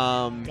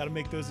 Got to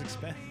make those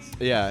expenses.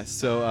 Yeah.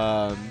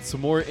 So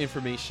some more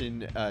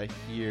information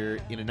here.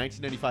 In a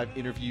 1995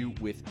 interview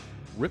with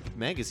Rip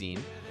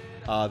Magazine,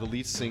 the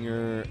lead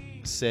singer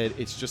said,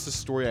 "It's just a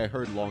story I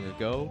heard long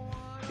ago.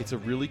 It's a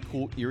really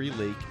cool, eerie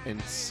lake and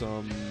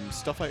some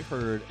stuff I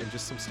heard and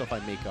just some stuff I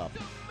make up.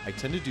 I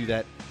tend to do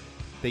that.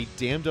 They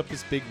dammed up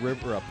this big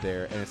river up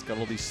there, and it's got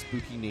all these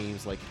spooky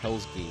names like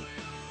Hell's Gate,"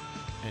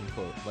 end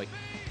quote. Like,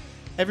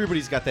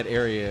 everybody's got that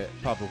area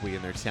probably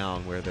in their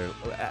town where they're,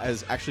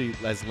 as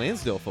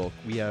Lansdale folk,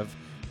 we have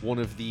one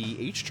of the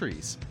H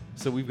trees.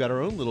 So we've got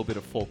our own little bit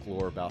of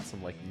folklore about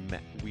some, like,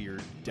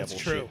 weird devil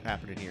shit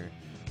happening here.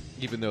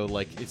 Even though,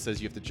 like, it says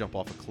you have to jump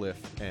off a cliff,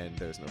 and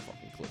there's no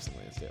fucking cliffs in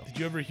Lansdale. Did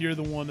you ever hear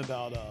the one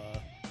about,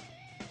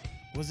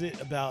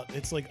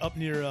 it's like up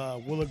near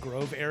Willow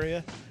Grove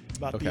area,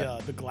 about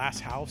the glass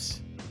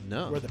house?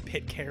 No. Where the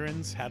Pit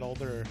Karens had all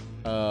their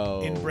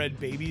Oh. inbred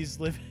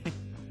babies living?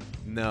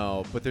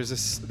 No, but there's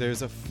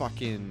a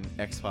fucking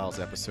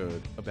X-Files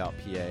episode about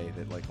PA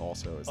that, like,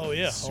 also is, like, Oh,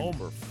 yeah.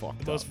 super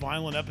fucked The most up.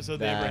 violent episode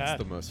they ever had. That's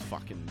the most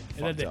fucking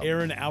It had fucked to up. air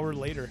an hour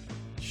later.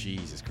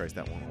 Jesus Christ,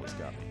 that one always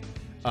got me.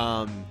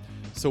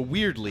 So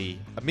weirdly,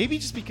 maybe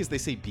just because they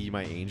say "Be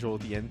my angel" at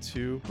the end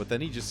too, but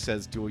then he just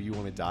says "Do you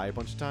want to die" a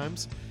bunch of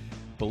times.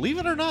 Believe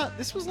it or not,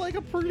 this was like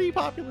a pretty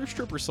popular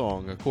stripper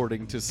song,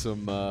 according to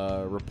some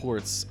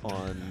reports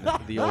on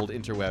the old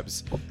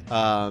interwebs.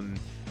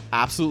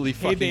 Absolutely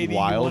fucking hey baby,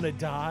 wild. you want to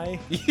die?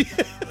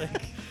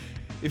 Like,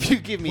 if you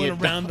give me went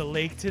around the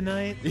lake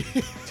tonight,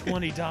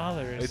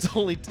 $20. it's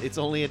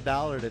only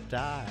 $1 to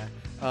die.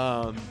 You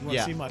want to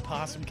Yeah. see my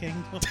Possum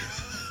Kingdom?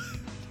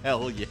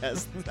 Hell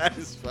yes, that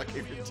is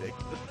fucking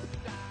ridiculous.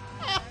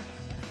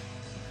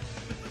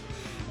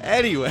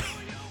 Anyway,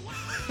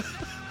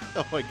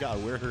 oh my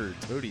god, where are her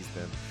toadies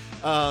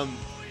then?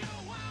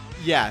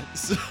 Yeah,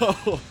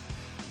 so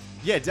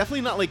yeah, definitely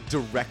not like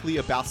directly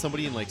about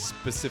somebody and like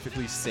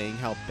specifically saying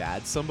how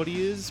bad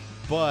somebody is,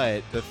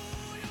 but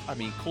I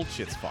mean, cold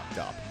shit's fucked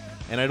up,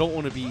 and I don't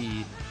want to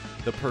be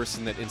the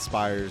person that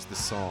inspires the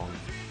song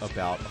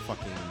about a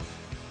fucking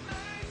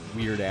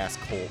weird ass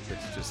cult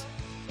that's just,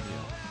 you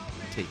know,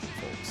 taking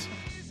folks.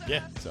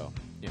 Yeah. So,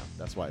 you know,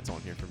 that's why it's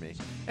on here for me.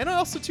 And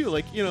also, too,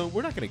 like, you know,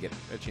 we're not going to get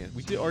a chance.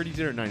 We already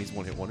did our 90s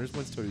one-hit wonders.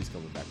 When's Toadies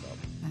coming back up?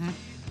 Mm-hmm.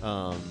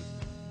 Oh,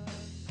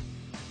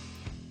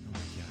 my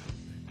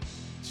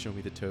God. Show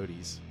me the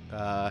Toadies.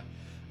 All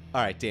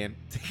right, Dan,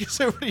 take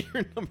us over to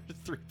your number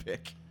 3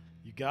 pick.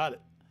 You got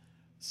it.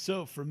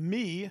 So, for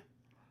me,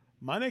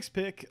 my next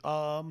pick,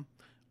 I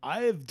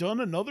have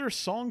done another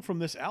song from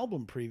this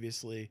album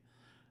previously,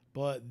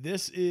 but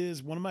this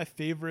is one of my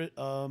favorite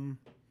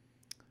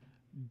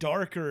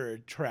darker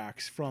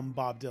tracks from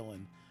Bob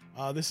Dylan.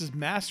 This is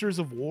Masters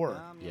of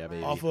War, Yeah,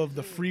 baby. off of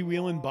the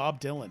Freewheelin' Bob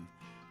Dylan.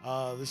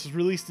 This was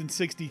released in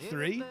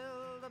 '63.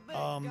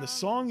 The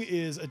song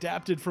is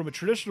adapted from a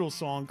traditional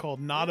song called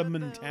Nottingham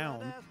in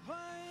Town.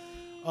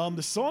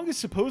 The song is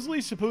supposedly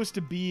supposed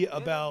to be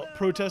about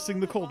protesting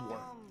the Cold War,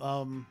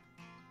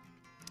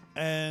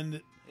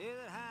 and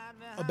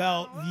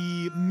about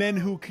the men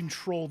who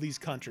control these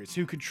countries,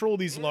 who control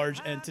these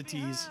large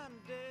entities,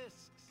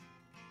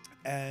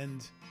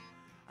 and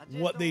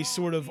what they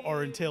sort of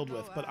are entailed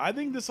with. But I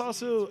think this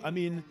also, I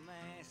mean,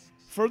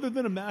 further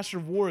than a Master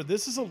of War,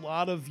 this is a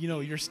lot of, you know,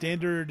 your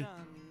standard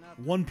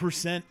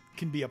 1%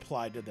 can be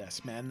applied to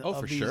this, man. Oh,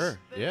 for sure.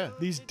 Yeah.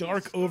 These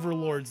dark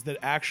overlords that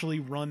actually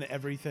run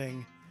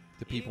everything.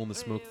 The people in the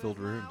smoke-filled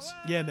rooms.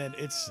 Yeah, man,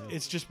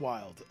 it's just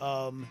wild.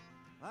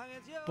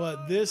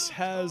 But this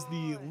has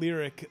the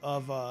lyric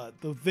of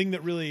the thing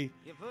that really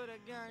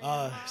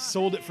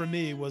sold it for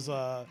me was,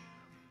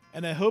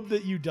 and I hope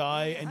that you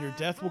die and your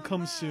death will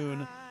come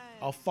soon.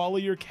 I'll follow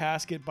your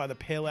casket by the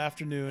pale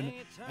afternoon,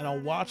 and I'll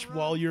watch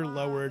while you're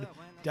lowered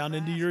down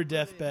into your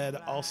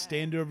deathbed. I'll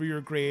stand over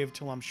your grave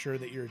till I'm sure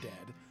that you're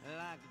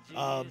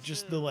dead.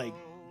 Just the like,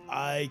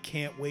 I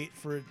can't wait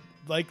for,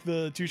 like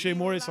the Touche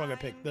Amore song I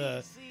picked,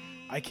 the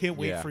I can't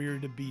wait for you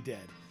to be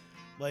dead.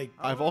 Like,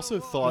 I've also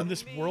thought when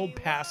this world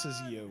passes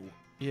you,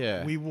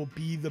 yeah, we will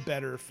be the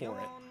better for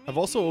it. I've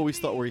also always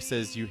thought where he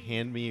says, "You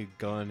hand me a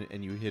gun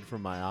and you hid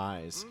from my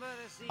eyes."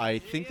 I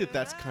think that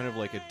that's kind of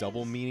like a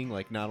double meaning.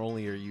 Like, not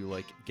only are you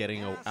like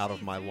getting out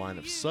of my line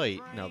of sight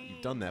now that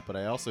you've done that, but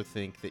I also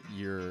think that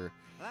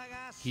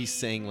he's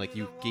saying like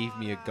you gave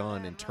me a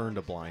gun and turned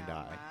a blind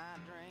eye.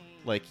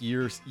 Like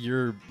you're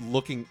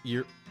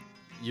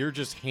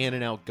just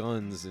handing out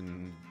guns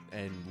and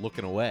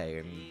looking away,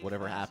 and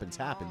whatever happens.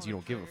 You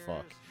don't give a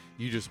fuck.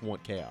 You just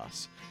want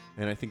chaos.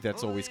 And I think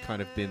that's always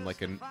kind of been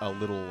like a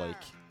little like,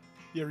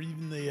 yeah, or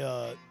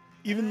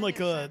even like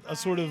a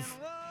sort of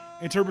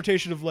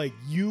interpretation of like,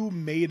 you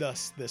made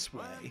us this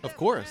way. of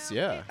course,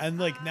 yeah. And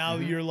like now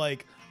you're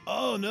like,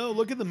 oh no,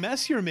 look at the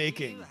mess you're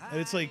making. And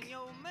it's like,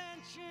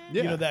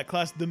 Yeah. you know,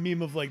 the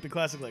meme of like the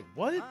classic, like,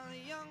 what?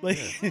 Like,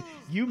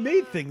 you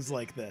made things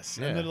like this.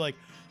 Yeah. And they're like,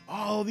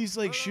 oh, these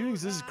like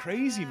shootings, this is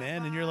crazy,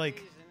 man. And you're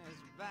like,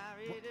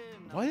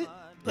 what?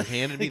 You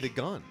handed me the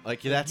gun.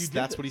 Like that's did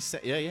what he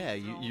said. Yeah.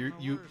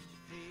 You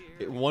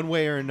one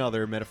way or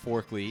another,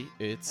 metaphorically,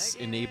 it's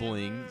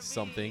enabling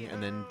something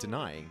and then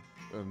denying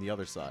on the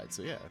other side.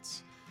 So yeah,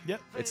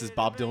 Yep, it's as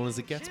Bob Dylan as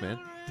it gets, man.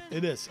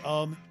 it is.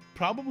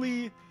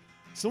 Probably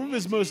some of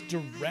his most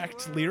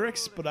direct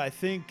lyrics, but I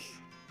think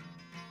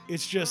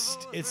it's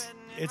just it's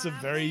a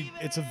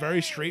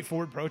very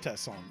straightforward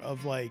protest song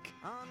of like,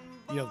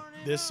 you know,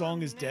 this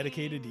song is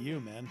dedicated to you,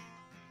 man.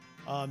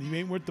 You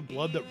ain't worth the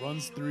blood that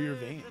runs through your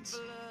veins.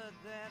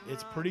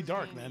 It's pretty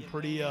dark, man.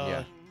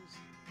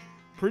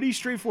 Pretty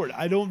straightforward.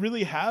 I don't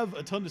really have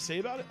a ton to say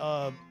about it.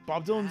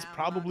 Bob Dylan's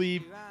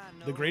probably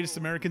the greatest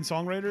American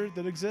songwriter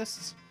that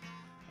exists.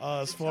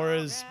 As far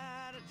as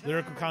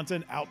lyrical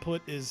content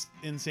output is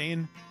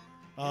insane.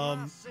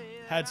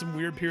 Had some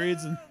weird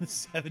periods in the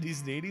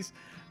 70s and 80s,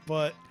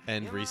 but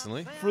And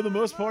recently, for the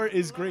most part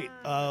is great.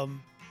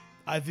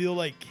 I feel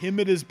like him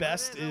at his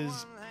best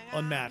is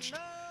unmatched.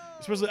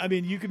 Especially, I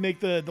mean, you could make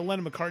the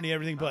Lennon McCartney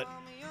everything, but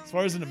as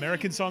far as an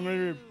American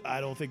songwriter, I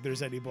don't think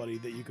there's anybody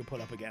that you could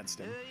put up against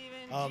him.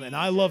 And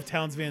I love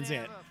Townes Van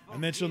Zandt. I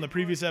mentioned on the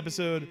previous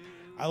episode,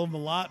 I love him a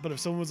lot, but if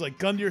someone was like,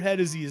 gun to your head,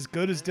 is he as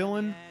good as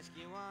Dylan?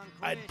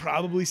 I'd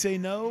probably say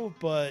no,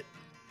 but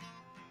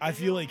I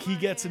feel like he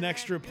gets an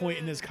extra point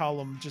in his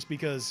column just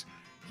because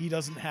he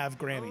doesn't have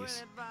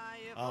Grammys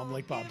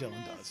like Bob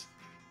Dylan does.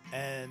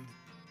 And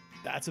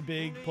that's a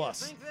big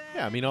plus.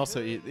 yeah. I mean,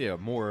 also,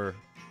 more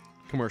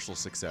commercial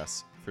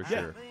success for Yeah,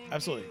 sure.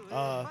 absolutely.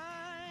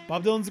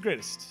 Bob Dylan's the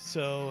greatest,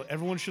 so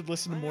everyone should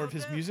listen to more of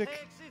his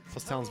music.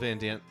 Plus, Townes Van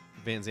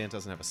Zandt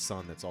doesn't have a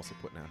son that's also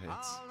putting out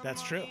hits.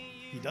 That's true.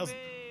 He doesn't.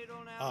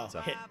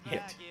 So-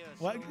 Hit.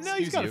 Well, no,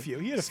 he's got a few.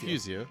 He had a few.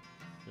 Excuse you.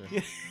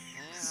 Yeah.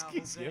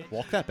 Excuse you.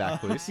 Walk that back,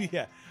 please.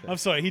 Yeah. I'm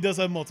sorry. He does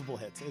have multiple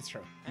hits. It's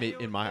true.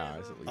 In my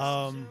eyes, at least.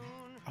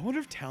 I wonder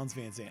if Townes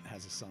Van Zandt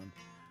has a son.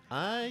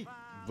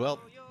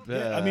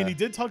 Yeah, I mean, he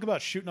did talk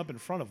about shooting up in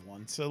front of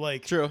one, so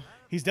like, True.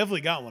 he's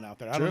definitely got one out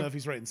there. I True. don't know if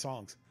he's writing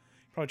songs.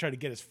 Probably try to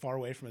get as far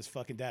away from his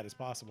fucking dad as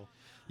possible.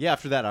 Yeah,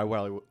 after that, I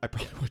probably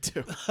would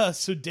too.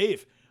 So,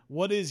 Dave,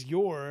 what is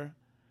your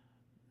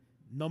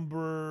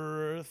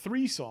number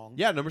 3 song?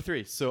 Yeah, number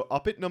 3. So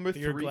up at number that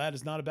you're 3. glad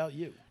is not about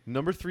you.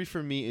 Number 3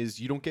 for me is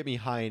 "You Don't Get Me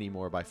High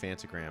Anymore" by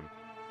Phantogram.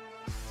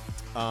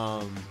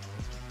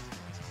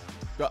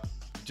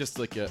 Just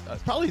like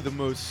probably the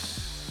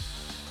most.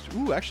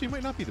 Ooh, actually, it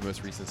might not be the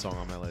most recent song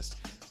on my list.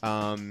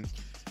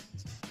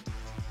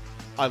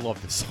 I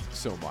love this song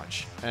so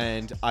much,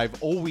 and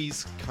I've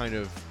always kind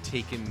of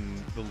taken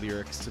the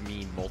lyrics to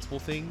mean multiple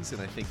things,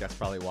 and I think that's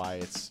probably why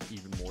it's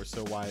even more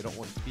so why I don't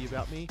want it to be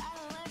about me,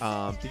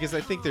 because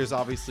I think there's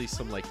obviously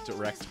some like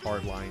direct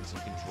hard lines you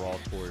can draw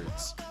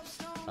towards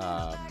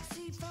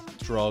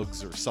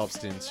drugs or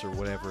substance or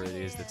whatever it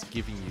is that's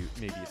giving you,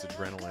 maybe it's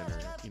adrenaline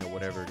or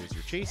whatever it is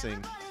you're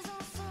chasing.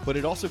 But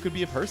it also could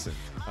be a person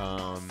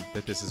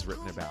that this is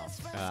written about,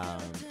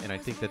 and I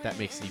think that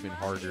makes it even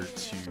harder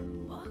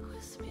to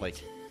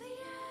like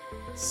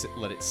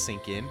let it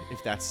sink in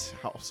if that's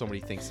how somebody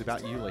thinks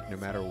about you. Like no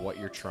matter what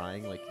you're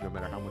trying, like no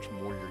matter how much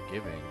more you're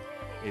giving,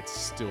 it's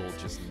still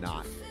just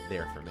not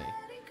there for me,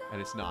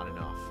 and it's not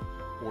enough,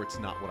 or it's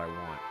not what I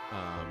want.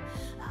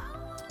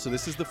 So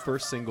this is the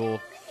first single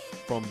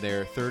from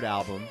their third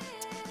album,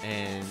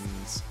 and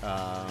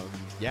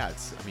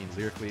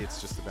lyrically it's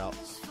just about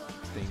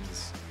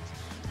things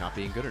not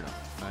being good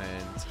enough.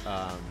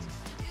 And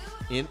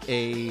in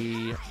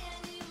a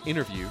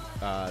interview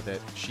that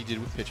she did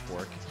with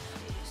Pitchfork,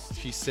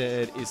 she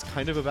said is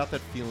kind of about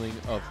that feeling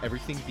of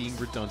everything being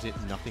redundant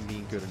and nothing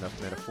being good enough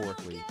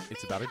metaphorically.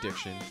 It's about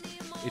addiction.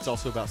 It's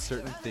also about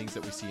certain things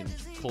that we see in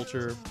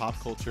culture, pop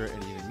culture,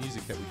 and even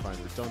music that we find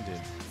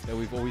redundant, that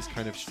we've always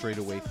kind of strayed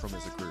away from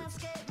as a group.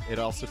 It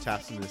also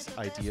taps into this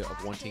idea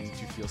of wanting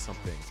to feel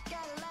something.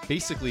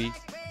 Basically,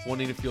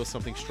 wanting to feel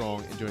something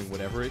strong and doing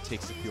whatever it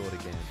takes to feel it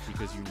again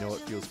because you know it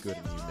feels good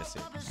and you miss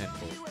it. End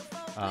quote.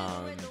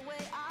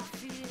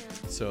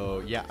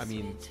 So yeah, I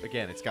mean,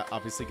 again, it's got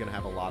obviously going to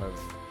have a lot of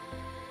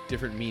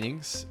different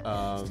meanings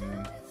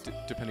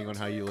depending on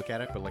how you look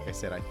at it. But like I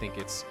said, I think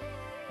it's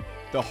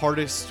the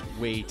hardest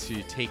way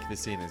to take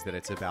this in is that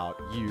it's about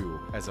you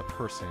as a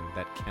person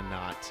that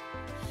cannot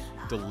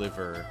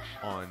deliver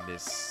on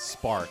this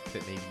spark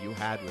that maybe you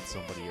had with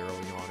somebody early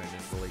on in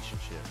a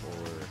relationship, or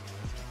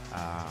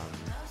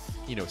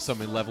some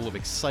level of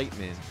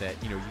excitement that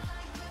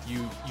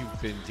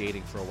you've been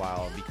dating for a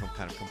while and become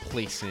kind of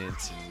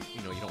complacent, and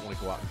you don't want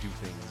to go out and do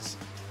things,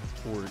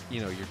 or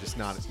you're just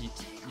not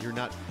you're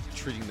not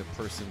treating the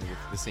person with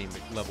the same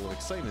level of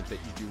excitement that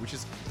you do, which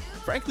is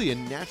frankly a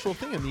natural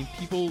thing. I mean,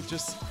 people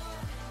just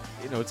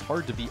it's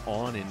hard to be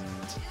on and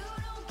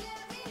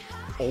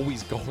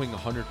always going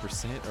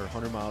 100% or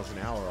 100 miles an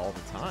hour all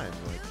the time,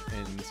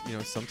 and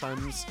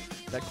sometimes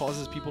that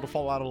causes people to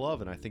fall out of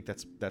love, and I think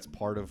that's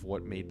part of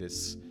what made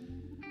this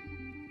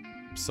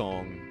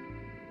song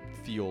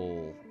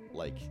feel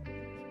like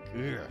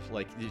I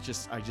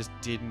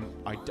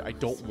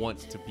don't want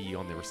to be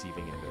on the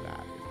receiving end of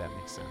that, if that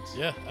makes sense.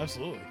 Yeah,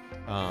 absolutely.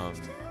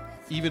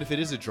 Even if it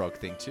is a drug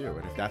thing too,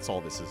 and if that's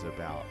all this is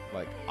about,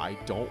 like, I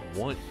don't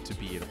want to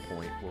be at a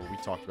point where we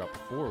talked about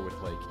before with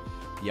like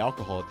the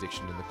alcohol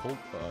addiction in the Cold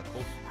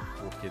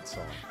Kids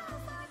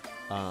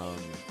song.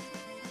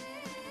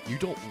 You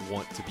don't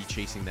want to be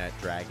chasing that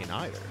dragon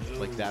either. No.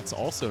 Like, that's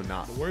also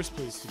not the worst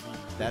place to be.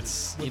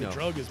 That's with a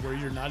drug is where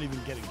you're not even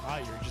getting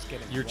high.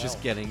 You're just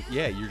getting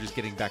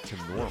back to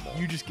normal.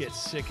 You just get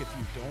sick if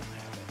you don't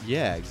have it.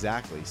 Yeah,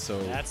 exactly.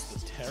 So that's the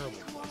terrible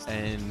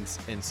place.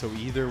 And so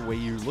either way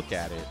you look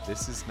at it,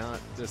 this is not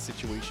the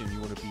situation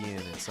you want to be in,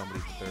 and somebody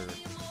that they're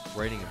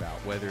writing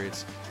about. Whether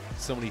it's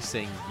somebody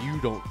saying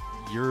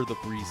you're the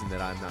reason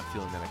that I'm not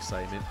feeling that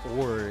excitement,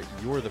 or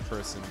you're the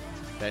person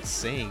that's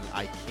saying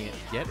I can't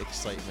get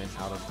excitement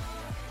out of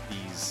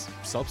these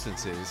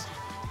substances.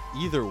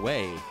 Either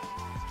way,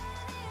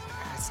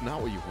 that's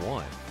not what you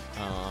want.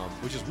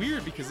 Which is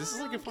weird because this is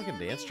like a fucking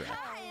dance track,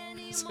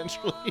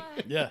 essentially.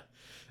 Yeah.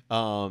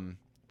 But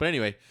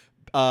anyway,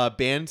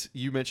 band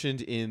you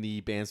mentioned in the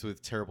Bands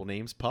with Terrible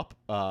Names, Pup,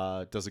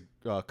 does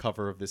a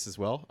cover of this as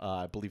well.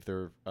 I believe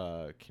they're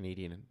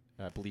Canadian.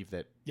 I believe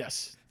that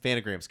yes,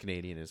 Phanagram's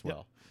Canadian as well.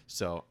 Yep.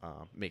 So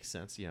makes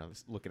sense,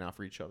 looking out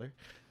for each other.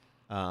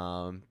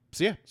 So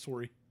yeah,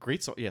 sorry,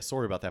 great song. Yeah,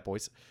 sorry about that,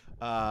 boys.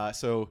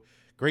 So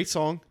great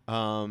song.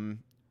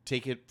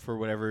 Take it for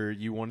whatever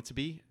you want it to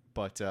be,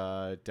 but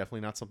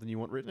definitely not something you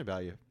want written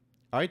about you.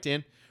 All right,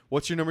 Dan,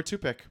 what's your number 2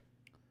 pick?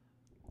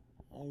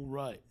 All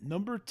right,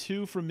 number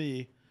 2 for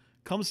me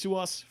comes to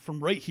us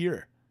from right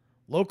here,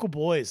 local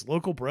boys,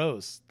 local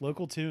bros,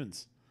 local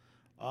tunes.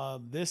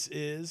 This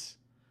is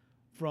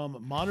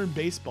from Modern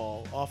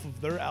Baseball off of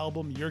their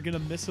album You're Gonna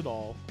Miss It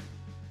All,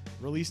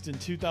 released in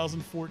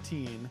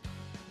 2014.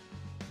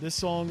 This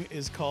song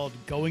is called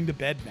Going to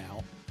Bed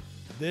Now.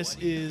 This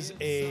is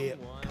a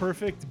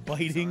perfect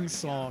biting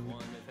song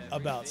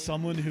about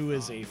someone who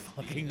is a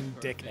fucking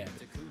dickhead.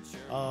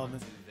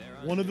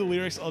 One of the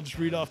lyrics I'll just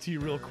read off to you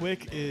real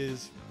quick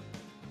is,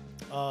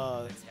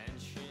 what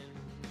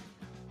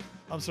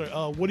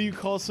do you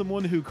call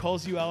someone who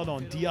calls you out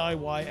on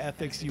DIY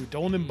ethics you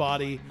don't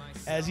embody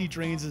as he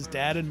drains his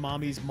dad and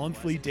mommy's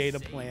monthly data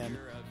plan,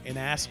 an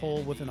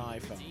asshole with an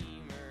iPhone?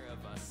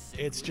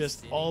 It's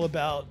just all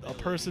about a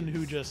person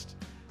who just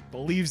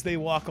believes they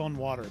walk on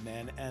water,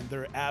 man, and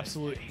their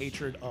absolute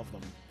hatred of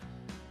them.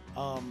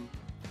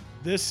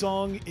 This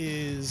song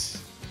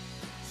is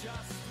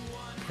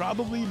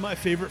probably my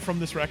favorite from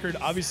this record.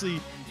 Obviously,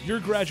 Your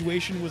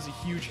Graduation was a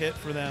huge hit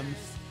for them,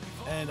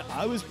 and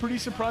I was pretty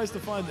surprised to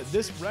find that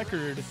this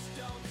record,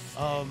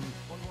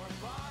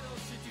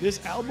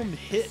 this album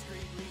hit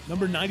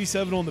number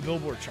 97 on the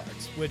Billboard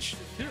charts, which,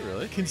 did it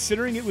really?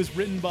 Considering it was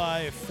written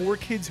by 4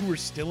 kids who were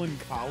still in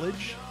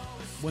college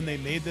when they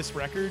made this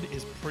record,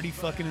 is pretty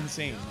fucking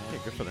insane, man. Yeah,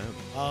 good for them.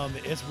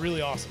 It's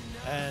really awesome.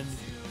 And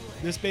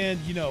this band,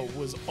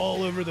 was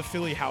all over the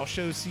Philly house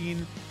show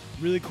scene.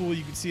 Really cool.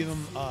 You could see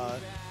them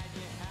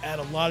at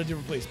a lot of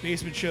different places.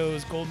 Basement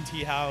shows, Golden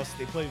Tea House.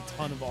 They played a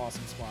ton of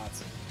awesome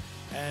spots.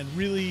 And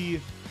really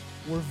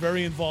were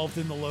very involved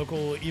in the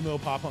local emo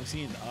pop punk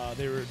scene.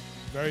 They were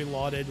very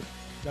lauded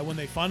that when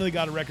they finally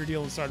got a record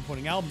deal and started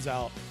putting albums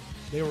out,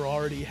 they were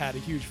already had a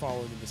huge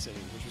following in the city,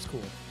 which was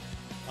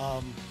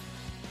cool.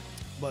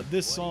 But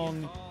this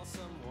song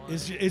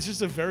is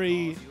just a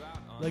very,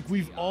 like,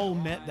 we've all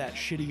met that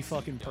shitty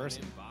fucking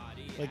person.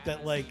 Like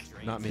that, like,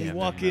 not me. They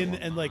walk in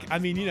and, like, I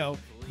mean, you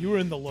were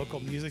in the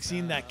local music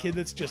scene, that kid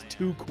that's just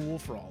too cool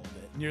for all of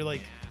it. And you're like,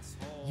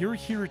 you're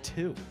here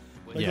too.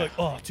 Like, yeah. You're like,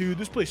 oh, dude,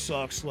 this place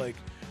sucks. Like,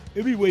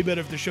 it'd be way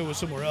better if the show was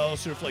somewhere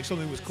else, or if, like,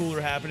 something was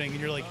cooler happening. And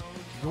you're like,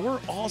 you're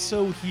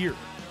also here.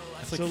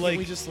 It's like, so, can't like,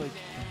 we just, like,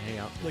 hang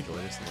out? Like,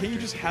 and can't you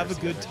just have a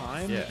good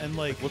time? Yeah. And,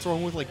 like, what's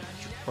wrong with, like,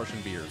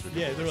 crushing beers?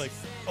 Yeah, they're like,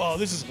 oh,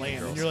 this is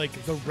lame. And you're like,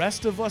 the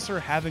rest of us are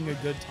having a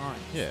good time.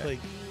 Yeah. Like,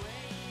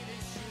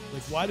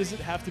 Like, why does it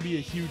have to be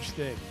a huge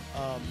thing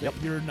that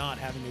you're not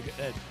having a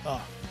good?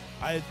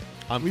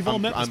 We've all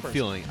met this person.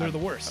 Feeling they're the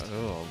worst.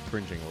 Oh, I'm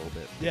cringing a little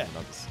bit. Yeah.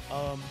 About this.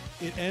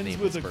 It ends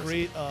Nameless with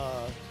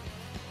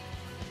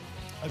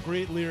a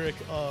great lyric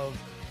of,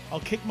 "I'll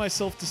kick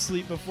myself to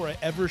sleep before I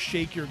ever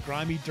shake your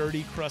grimy,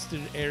 dirty,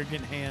 crusted,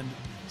 arrogant hand.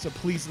 So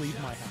please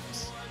leave my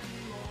house."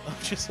 I'm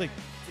just like,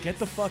 get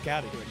the fuck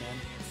out of here, man.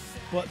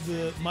 But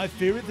my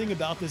favorite thing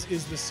about this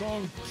is the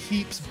song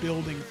keeps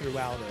building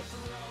throughout it.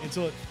 And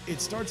so it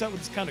starts out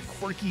with this kind of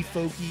quirky,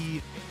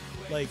 folky,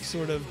 like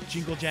sort of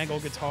jingle jangle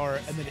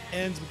guitar, and then it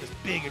ends with this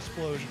big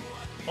explosion.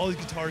 All these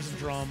guitars and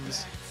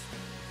drums,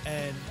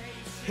 and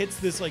hits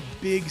this like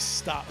big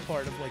stop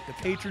part of like the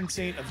patron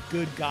saint of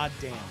good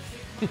goddamn.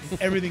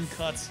 Everything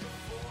cuts,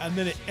 and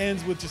then it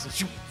ends with just a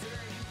shoot.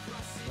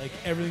 Like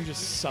everything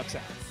just sucks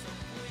out.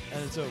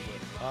 And it's over.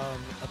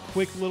 A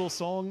quick little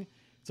song.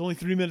 It's only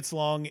 3 minutes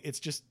long. It's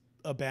just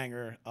a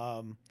banger.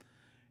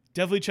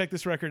 Definitely check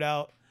this record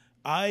out.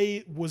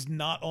 I was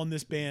not on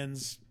this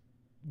band's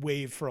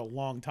wave for a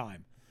long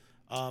time.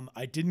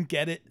 I didn't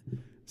get it.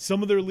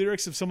 Some of their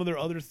lyrics of some of their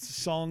other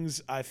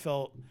songs I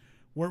felt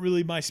weren't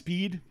really my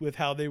speed with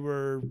how they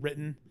were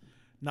written.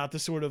 Not the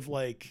sort of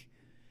like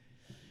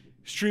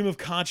stream of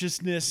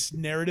consciousness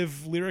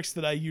narrative lyrics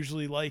that I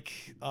usually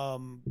like.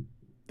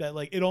 That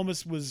like it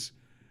almost was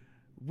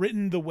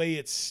written the way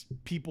it's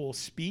people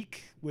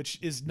speak, which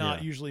is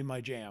not usually my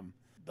jam.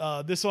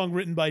 This song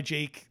written by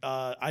Jake,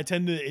 I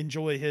tend to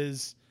enjoy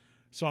his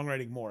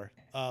songwriting more.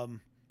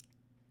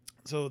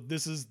 So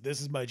this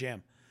is my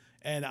jam,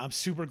 and I'm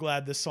super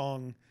glad this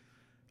song.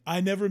 I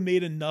never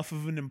made enough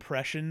of an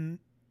impression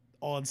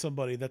on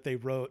somebody that they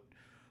wrote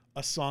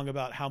a song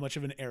about how much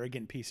of an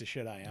arrogant piece of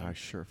shit I am. I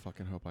sure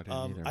fucking hope I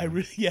didn't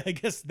either. I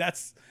guess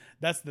that's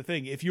the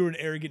thing. If you were an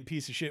arrogant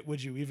piece of shit,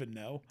 would you even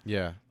know?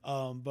 Yeah.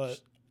 But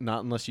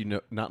not unless you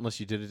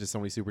did it to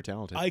somebody super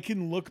talented. I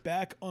can look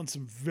back on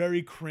some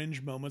very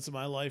cringe moments in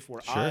my life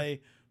where I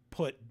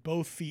put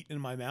both feet in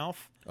my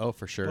mouth. Oh,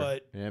 for sure.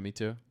 But yeah, me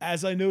too.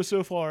 As I know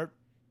so far,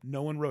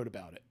 no one wrote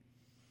about it.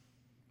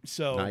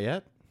 So not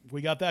yet.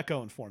 We got that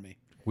going for me.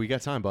 We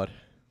got time, bud.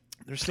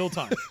 There's still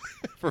time.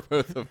 For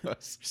both of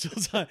us.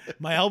 Still time.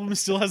 My album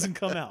still hasn't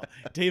come out.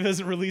 Dave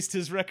hasn't released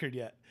his record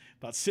yet.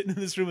 About sitting in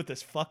this room with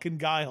this fucking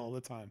guy all the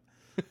time.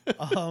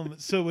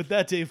 So with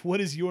that, Dave, what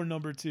is your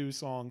number 2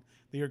 song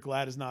that you're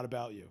glad is not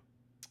about you?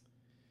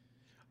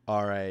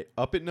 All right.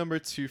 Up at number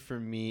 2 for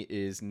me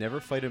is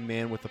Never Fight a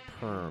Man with a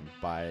Perm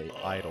by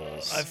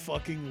Idols. I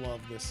fucking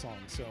love this song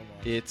so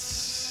much.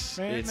 It's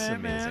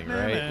amazing,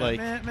 right? Like,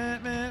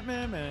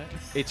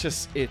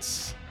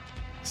 it's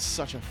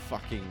such a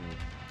fucking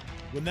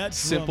when that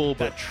simple drum,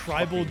 but that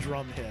tribal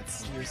drum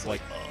hits, you're just like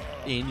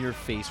in your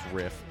face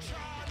riff.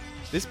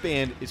 This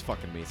band is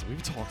fucking amazing.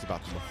 We've talked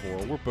about them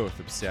before. We're both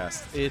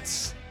obsessed.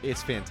 It's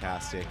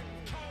fantastic.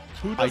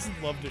 Who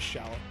doesn't love to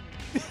shout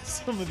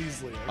some of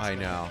these lyrics? I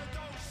know.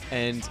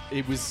 And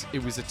it was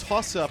a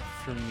toss-up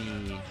for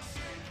me.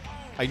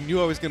 I knew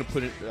I was going to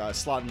put a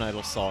Slot and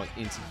Idol song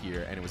into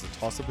here, and it was a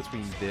toss-up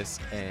between this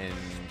and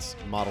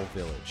Model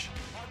Village.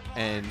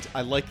 And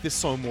I like this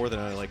song more than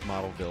I like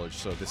Model Village,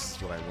 so this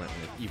is what I went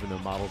with, even though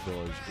Model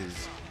Village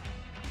is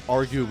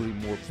arguably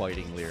more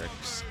biting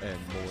lyrics and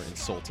more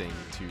insulting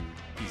to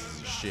pieces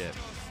of shit.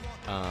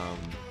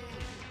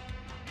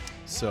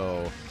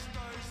 So,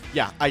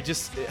 yeah,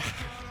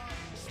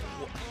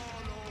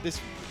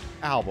 this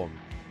album,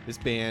 this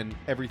band,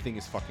 everything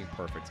is fucking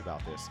perfect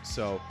about this.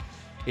 So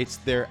it's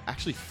their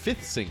actually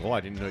 5th single. I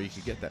didn't know you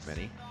could get that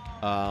many.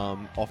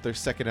 Off their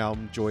 2nd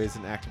album, Joy is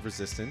an Act of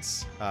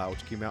Resistance,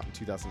 which came out in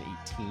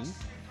 2018.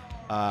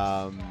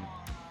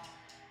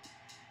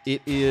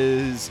 It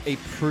is a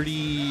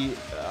pretty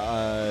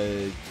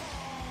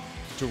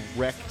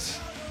direct,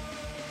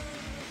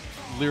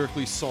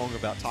 lyrically song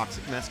about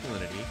toxic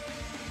masculinity.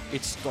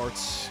 It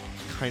starts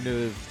kind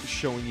of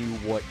showing you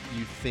what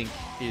you think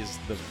is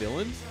the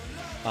villain,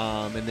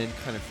 and then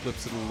kind of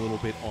flips it a little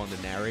bit on the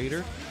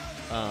narrator.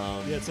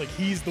 It's like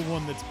he's the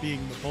one that's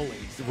being the bully.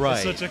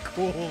 Right. It's such a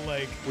cool,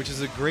 like... Which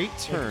is a great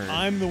turn. Like,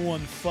 I'm the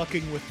one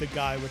fucking with the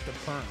guy with the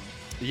perm.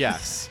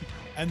 Yes.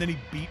 And then he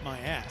beat my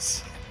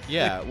ass.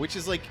 Yeah, which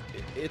is like...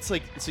 It's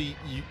like... So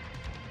you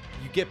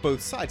get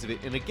both sides of it.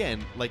 And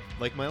again, like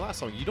my last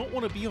song, you don't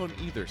want to be on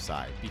either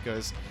side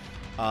because...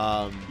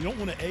 you don't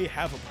want to,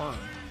 have a perm.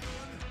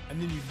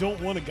 And then you don't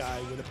want a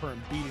guy with a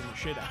perm beating the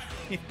shit out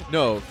of you.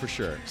 No, for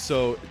sure.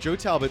 So Joe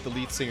Talbot, the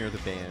lead singer of the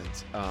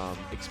band,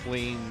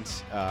 explained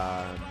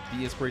the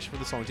inspiration for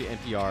the song to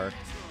NPR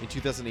in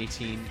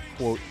 2018.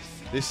 Quote,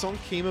 "This song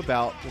came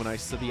about when I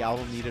said the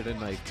album needed a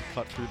knife to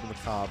cut through the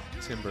macabre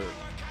timber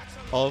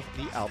of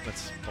the album."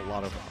 That's a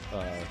lot of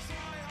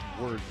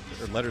words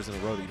or letters in a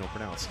row that you don't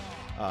pronounce.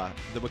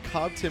 The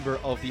macabre timber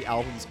of the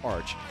album's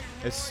arch.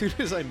 As soon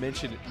as I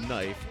mentioned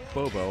knife,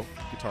 Bobo,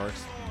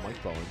 guitarist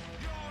Mike Bowen,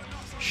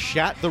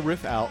 shat the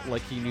riff out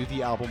like he knew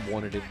the album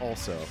wanted it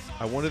also.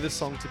 I wanted this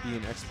song to be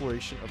an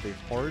exploration of the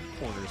hard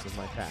corners of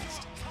my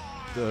past.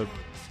 The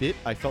bit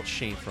I felt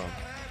shame from.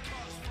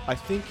 I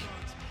think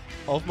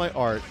of my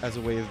art as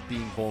a way of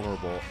being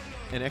vulnerable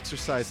an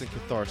exercise in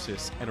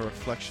catharsis, and a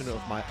reflection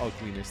of my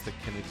ugliness that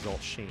can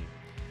exalt shame.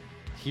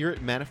 Here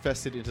it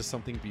manifested into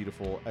something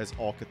beautiful, as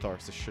all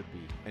catharsis should be."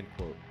 End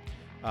quote.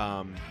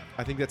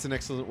 I think that's an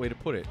excellent way to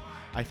put it.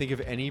 I think if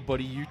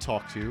anybody you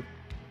talk to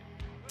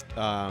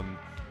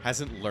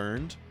hasn't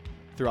learned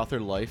throughout their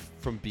life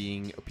from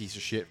being a piece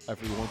of shit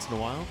every once in a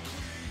while,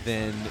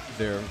 then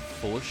they're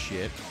full of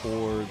shit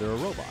or they're a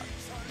robot.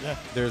 Yeah.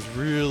 There's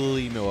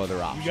really no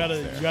other option.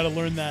 You gotta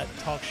learn that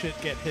talk shit,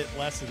 get hit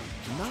lesson.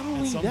 Not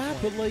only that,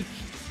 point. but like,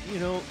 you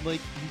know,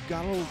 like you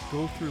gotta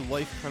go through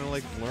life kind of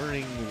like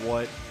learning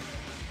what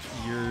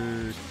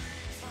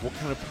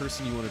kind of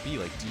person you want to be.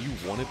 Like, do you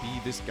want to be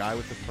this guy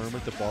with the perm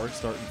at the bar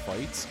starting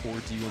fights, or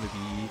do you want to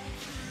be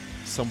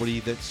somebody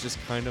that's just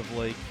kind of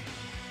like,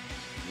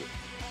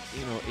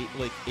 you know,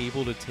 like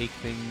able to take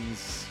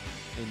things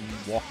and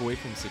walk away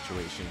from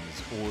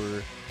situations,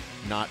 or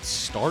not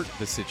start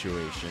the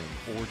situation,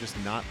 or just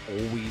not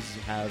always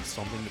have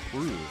something to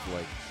prove?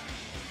 Like,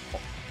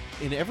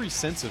 in every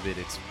sense of it,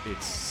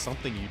 it's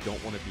something you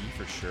don't want to be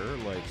for sure.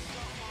 Like,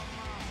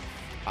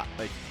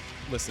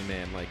 listen,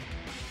 man, like,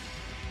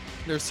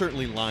 there's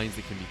certainly lines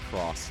that can be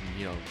crossed, and,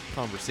 you know,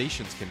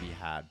 conversations can be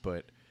had,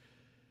 but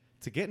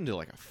to get into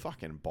like a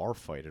fucking bar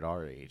fight at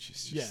our age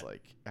is just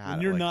like,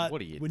 when you're not,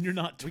 what are you? when you're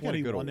not We gotta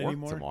 21 go to work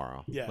anymore.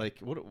 tomorrow. Yeah. Like,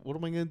 what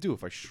am I gonna do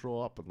if I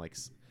show up and like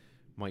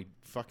my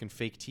fucking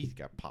fake teeth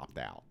got popped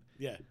out?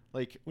 Yeah.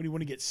 Like, When you want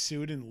to get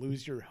sued and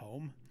lose your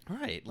home.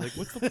 right? Like,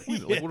 what's the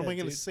point? Like, what am I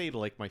gonna dude. say to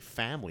like my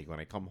family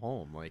when I come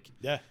home? Like,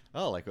 Yeah.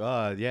 oh, like,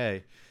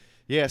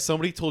 yeah,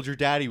 somebody told your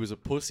daddy was a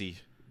pussy,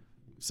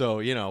 so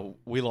you know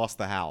we lost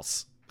the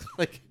house.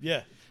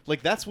 Yeah.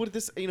 Like that's what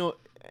this, you know,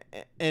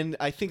 and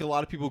I think a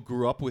lot of people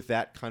grew up with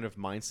that kind of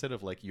mindset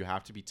of like you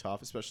have to be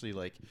tough, especially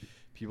like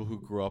people who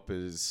grew up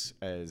as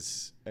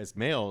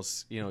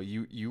males. You know,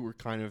 you were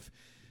kind of,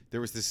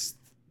 there was this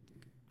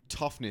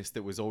toughness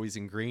that was always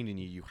ingrained in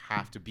you. You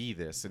have to be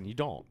this, and you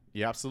don't.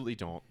 You absolutely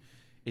don't.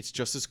 It's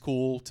just as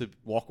cool to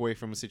walk away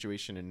from a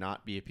situation and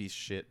not be a piece of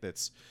shit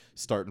that's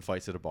starting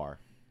fights at a bar.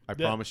 I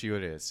promise you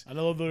it is. I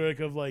love the lyric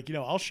of like, you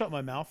know, I'll shut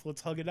my mouth.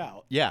 Let's hug it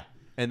out. Yeah.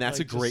 And that's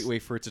Like, a great just- way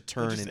for it to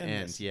turn just and end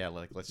end. this. Yeah,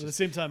 like let's But at the just.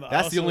 same time,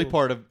 That's the only also-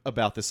 part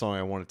about this song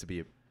I want it to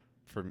be,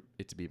 for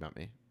it to be about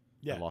me.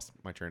 Yeah. I lost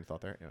my train of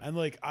thought there. Yeah. And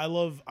like, I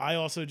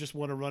also just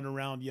want to run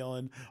around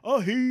yelling,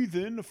 "A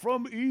heathen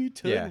from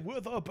Eton Yeah.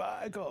 with a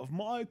bag of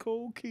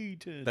Michael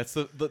Keaton." That's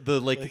the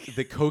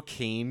the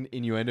cocaine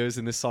innuendos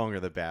in this song are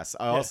the best.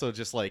 I also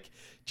just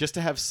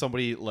to have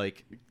somebody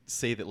like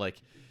say that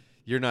like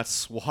you're not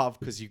suave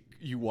because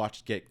you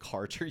watched Get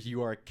Carter,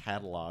 you are a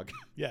catalog.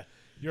 Yeah.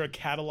 You're a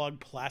catalog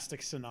plastic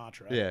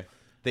Sinatra. Yeah.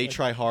 They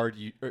try hard,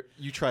 you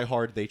try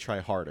hard, they try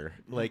harder.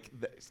 Like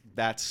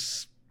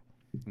that's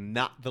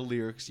not the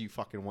lyrics you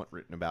fucking want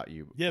written about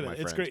you. Yeah, my but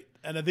it's friend. great.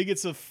 And I think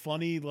it's a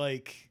funny,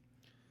 like,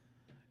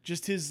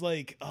 just his,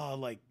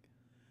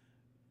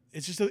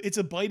 it's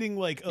a biting,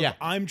 like, of, Yeah.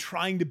 I'm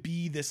trying to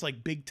be this,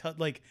 like, big,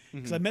 like,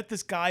 because I met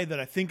this guy that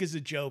I think is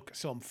a joke,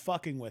 so I'm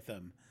fucking with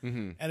him.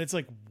 Mm-hmm. And it's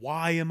like,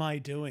 why am I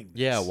doing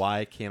this? Yeah,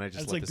 why can't I And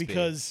just it's let like, this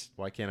because,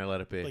 be? Why can't I let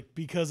it be? like,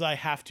 because I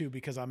have to,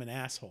 because I'm an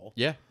asshole.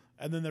 Yeah.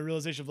 And then the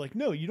realization of, like,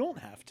 no, you don't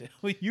have to.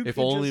 Like, you If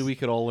could only just, we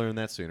could all learn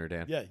that sooner,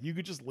 Dan. Yeah, you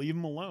could just leave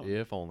him alone.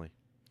 If only.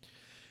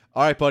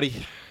 All right,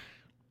 buddy.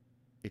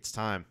 It's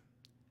time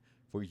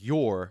for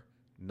your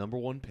number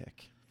one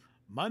pick.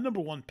 My number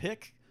one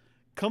pick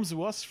comes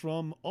to us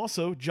from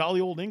also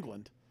jolly old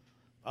England.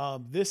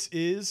 This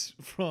is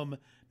from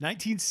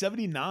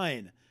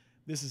 1979.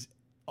 This is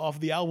off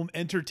the album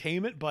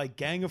Entertainment by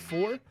Gang of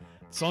Four. The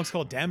song's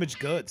called Damaged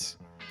Goods.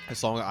 A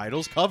song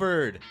Idols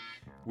covered.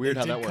 Weird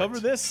how Did that works. cover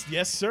this?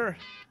 Yes, sir.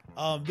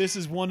 This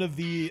is one of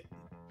the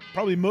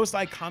probably most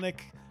iconic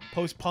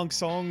post-punk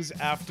songs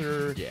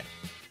after, Yeah.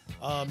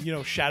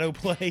 Shadow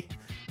Play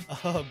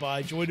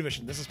by Joy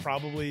Division. This is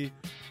probably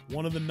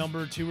one of the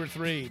number 2 or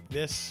 3.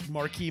 This,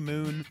 Marquee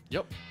Moon.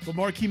 Yep. But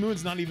Marquee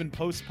Moon's not even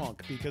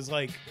post-punk because,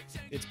 like,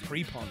 it's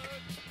pre-punk.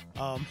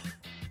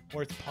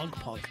 Or it's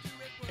punk.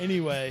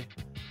 Anyway,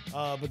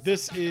 but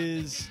this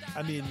is,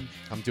 I mean...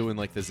 I'm doing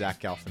like the Zach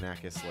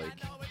Galifianakis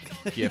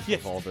like gif Yeah.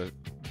 of all the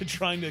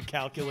trying to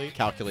calculations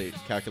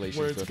calculations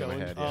where it's through my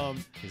going. head. Yeah.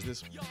 Is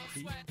this?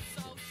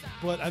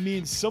 But I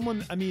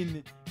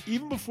mean,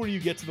 even before you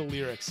get to the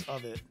lyrics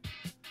of it,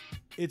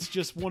 it's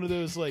just one of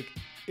those, like,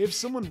 if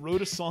someone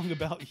wrote a song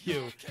about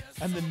you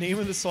and the name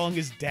of the song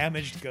is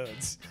Damaged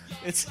Goods,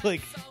 it's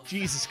like,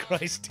 Jesus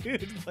Christ,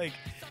 dude. Like,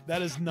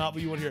 that is not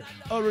what you want to hear.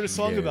 Oh, I wrote a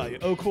song No. about you.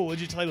 Oh, cool.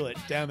 What'd you title it?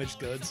 Damaged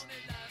Goods.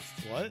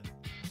 What?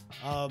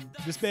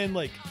 This band,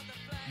 like,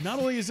 not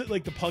only is it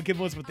like the punk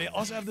influence, but they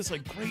also have this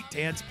like great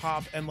dance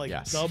pop and like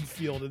Yes. dub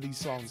feel to these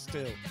songs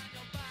too.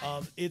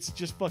 It's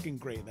just fucking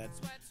great, man.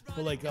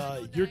 But like,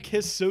 your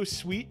kiss so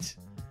sweet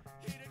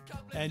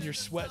and your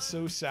sweat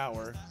so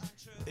sour.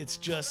 It's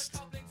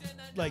just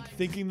like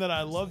thinking that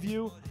I love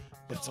you,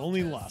 but it's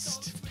only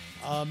lust.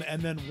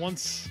 And then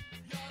once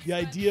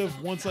I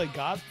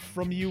got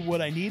from you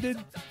what I needed,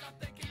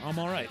 I'm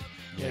all right.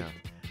 Yeah. Like,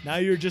 now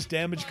you're just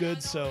damaged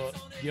goods, so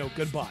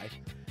goodbye.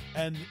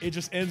 and it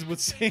just ends with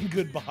saying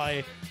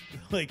goodbye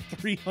like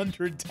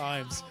 300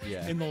 times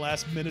Yeah. in the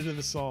last minute of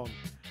the song.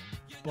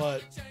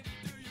 But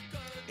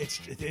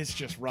it's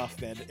just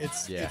rough, man.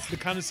 It's the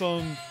kind of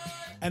song,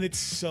 and it's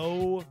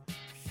so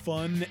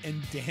fun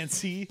and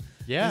dancey.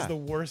 Yeah. Is the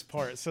worst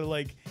part. So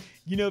like,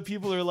 you know,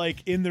 people are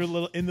like in the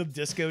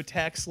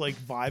discotheques like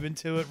vibing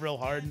to it real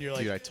hard, and you're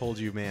like, Dude, I told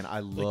you, man,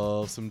 I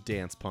love some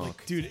dance punk.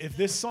 like, dude, if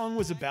this song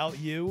was about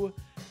you,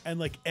 and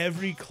like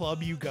every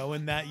club you go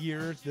in that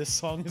year, this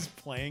song is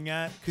playing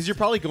at. Because you're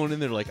probably going in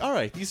there like, all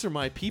right, these are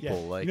my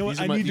people. Yeah. Like, You know what?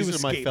 these I are my, need to these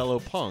are my escape. fellow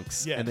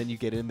punks. Yeah. And then you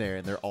get in there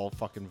and they're all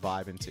fucking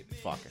vibing to.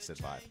 Fuck, I said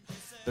vibe.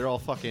 They're all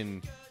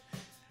fucking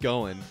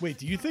going. Wait,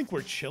 do you think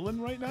we're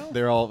chilling right now?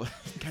 They're all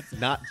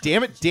not.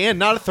 Damn it, Dan!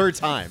 Not a third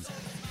time.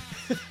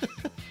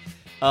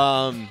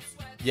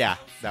 Yeah,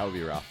 that would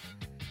be rough.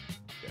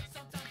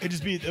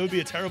 It would be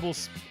a terrible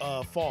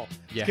fall.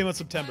 Yeah. It came out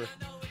September.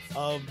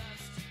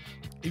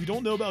 If you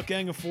don't know about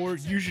Gang of Four,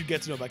 you should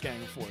get to know about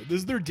Gang of Four. This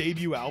is their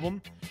debut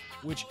album,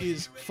 which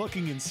is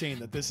fucking insane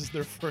that this is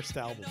their first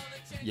album.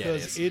 Yeah, it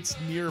Because is. it's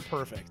near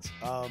perfect.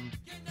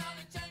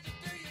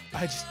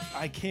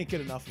 I can't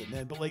get enough of it,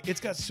 man. But like, it's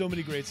got so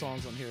many great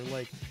songs on here.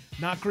 Like,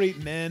 Not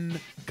Great Men,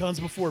 Guns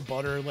Before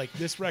Butter. Like,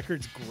 this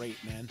record's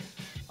great, man.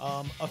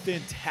 A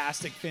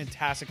fantastic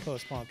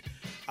post-punk.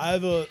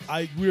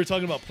 We were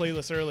talking about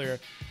playlists earlier.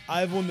 I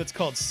have one that's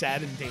called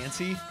Sad and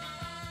Dancy.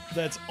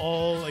 That's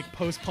all like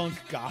post-punk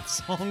goth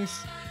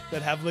songs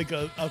that have like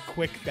a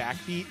quick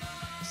backbeat,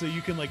 so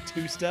you can like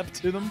two-step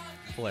to them.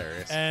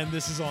 Hilarious. And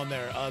this is on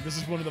there. This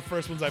is one of the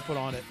first ones I put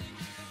on it.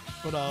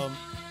 But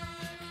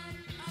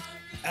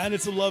and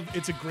it's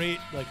a great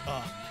like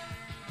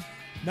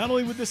not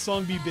only would this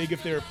song be big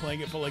if they were playing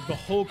it, but like the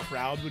whole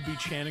crowd would be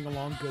chanting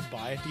along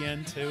Goodbye at the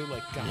end too.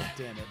 Like, god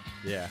damn it.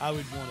 Yeah. I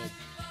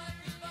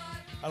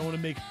don't want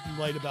to make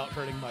light about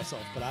hurting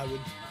myself, but I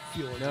would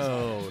feel a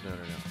desire.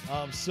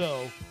 No.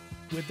 So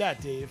with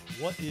that, Dave,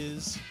 what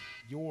is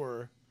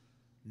your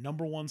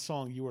number one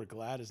song you are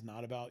glad is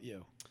not about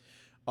you?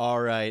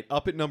 All right.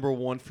 Up at number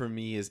one for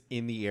me is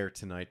In the Air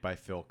Tonight by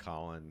Phil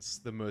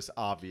Collins. The most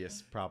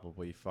obvious,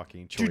 probably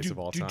fucking choice of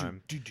all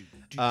time.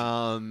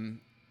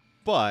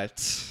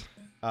 But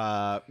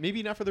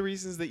maybe not for the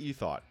reasons that you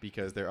thought,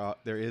 because there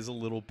is a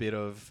little bit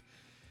of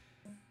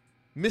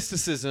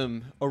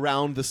mysticism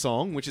around the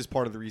song, which is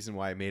part of the reason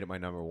why I made it my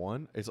number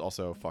one. It's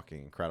also fucking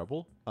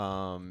incredible.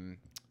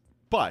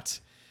 But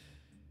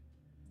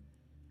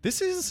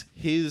this is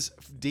his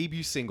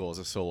debut single as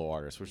a solo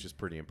artist, which is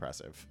pretty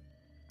impressive.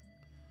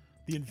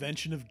 The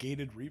invention of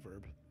gated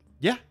reverb.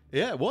 Yeah,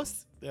 it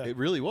was. Yeah. It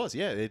really was.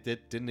 Yeah, it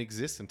didn't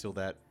exist until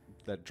that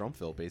drum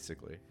fill,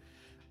 basically.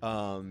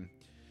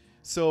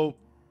 So,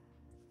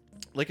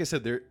 like I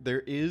said,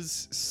 there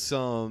is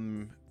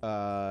some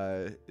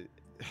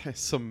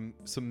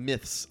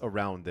myths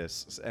around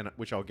this, and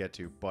which I'll get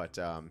to. But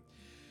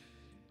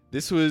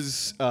this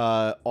was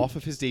off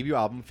of his debut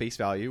album, Face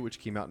Value, which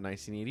came out in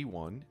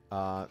 1981,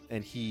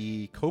 and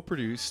he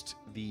co-produced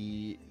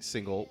the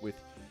single with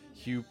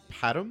Hugh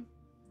Padgham.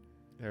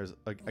 There's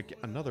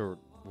another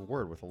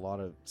word with a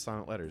lot of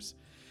silent letters,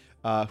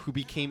 who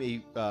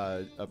became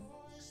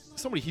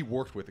somebody he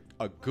worked with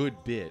a good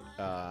bit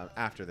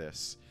after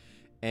this.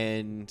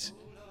 And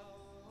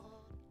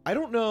I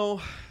don't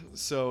know.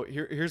 So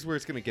here's where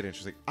it's going to get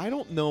interesting. I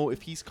don't know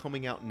if he's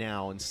coming out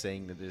now and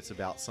saying that it's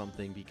about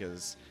something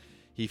because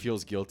he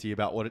feels guilty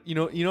about what it, you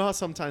know how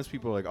sometimes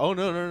people are like, oh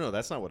no,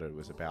 that's not what it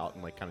was about,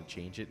 and like kind of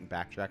change it and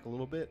backtrack a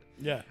little bit.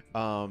 Yeah.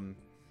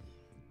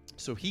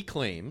 So he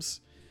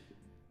claims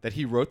that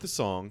he wrote the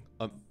song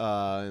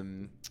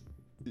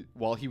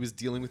while he was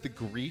dealing with the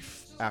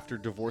grief after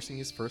divorcing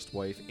his first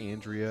wife,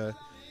 Andrea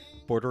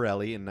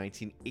Bordarelli, in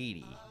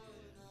 1980.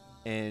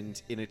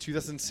 And in a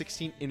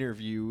 2016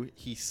 interview,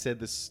 he said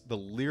the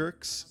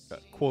lyrics,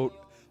 quote,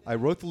 "I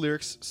wrote the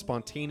lyrics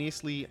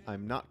spontaneously.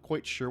 I'm not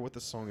quite sure what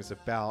the song is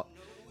about,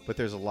 but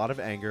there's a lot of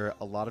anger,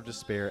 a lot of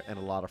despair, and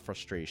a lot of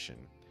frustration."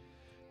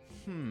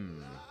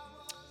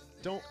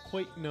 Don't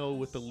quite know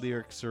what the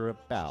lyrics are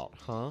about,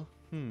 huh?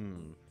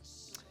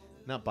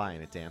 Not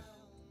buying it, Dan.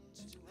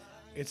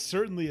 It's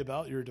certainly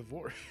about your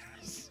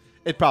divorce.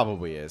 It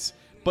probably is.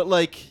 But,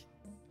 like,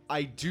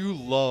 I do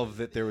love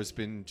that there has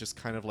been just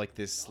kind of like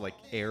this like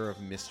air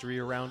of mystery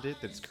around it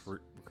that's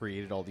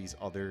created all these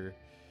other,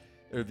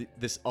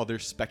 this other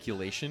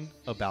speculation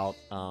about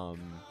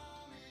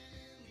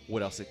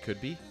what else it could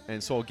be.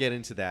 And so I'll get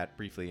into that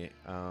briefly,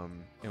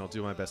 and I'll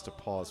do my best to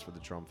pause for the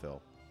drum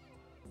fill.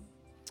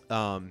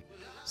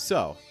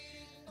 So,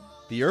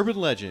 the urban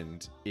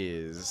legend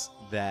is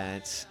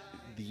that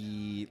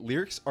the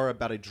lyrics are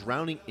about a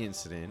drowning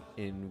incident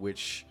in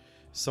which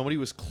somebody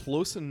was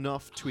close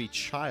enough to a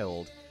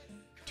child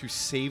to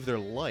save their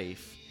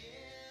life,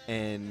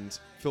 and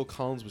Phil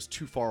Collins was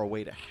too far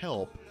away to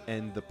help,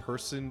 and the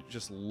person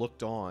just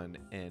looked on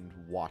and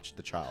watched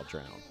the child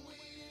drown.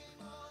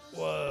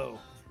 Whoa.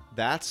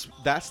 That's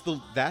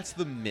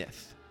the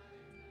myth.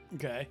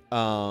 Okay.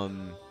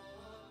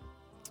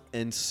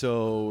 And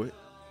so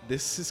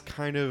this is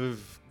kind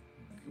of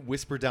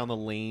whispered down the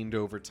lane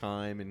over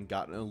time and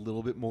gotten a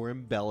little bit more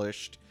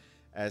embellished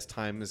as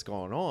time has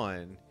gone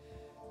on.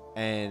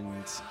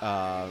 And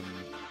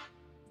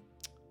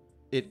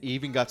it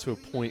even got to a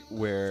point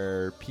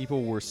where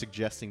people were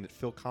suggesting that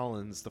Phil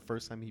Collins, the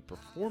first time he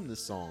performed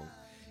this song,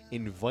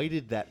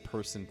 invited that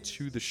person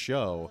to the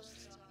show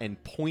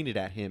and pointed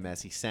at him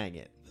as he sang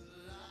it.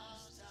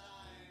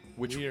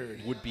 Which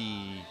Weird. would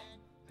be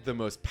the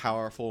most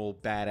powerful,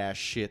 badass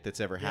shit that's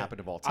ever happened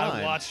of all time.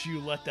 I watched you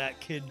let that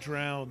kid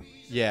drown.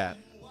 Yeah,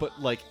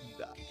 but like,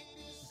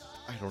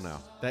 I don't know.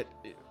 That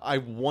I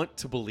want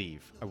to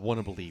believe,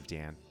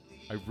 Dan.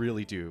 I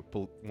really do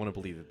want to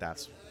believe that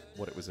that's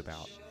what it was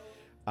about.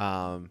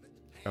 Oh,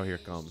 here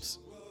it comes.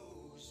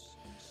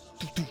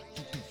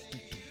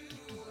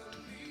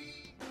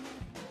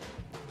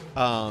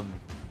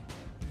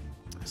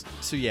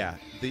 So yeah,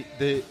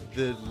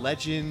 the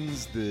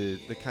legends, the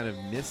kind of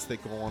myths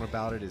that go on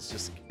about it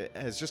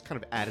has just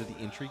kind of added the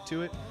intrigue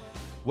to it.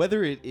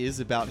 Whether it is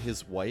about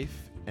his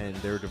wife and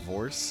their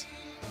divorce,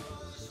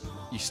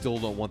 you still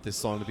don't want this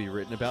song to be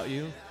written about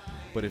you.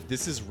 But if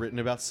this is written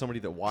about somebody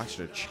that watched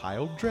a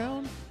child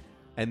drown,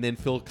 and then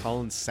Phil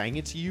Collins sang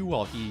it to you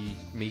while he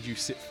made you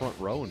sit front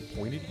row and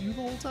pointed at you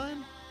the whole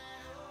time,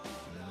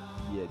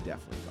 you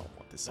definitely don't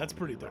want this song. That's to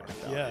pretty be dark.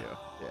 written about Yeah. you.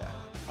 Yeah.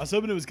 I was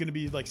hoping it was going to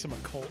be like some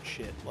occult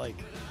shit. Like,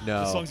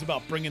 No. the song's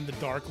about bringing the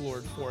Dark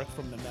Lord forth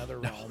from the Nether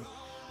Realm.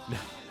 No.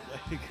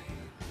 Like,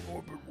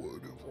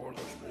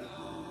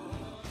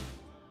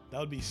 that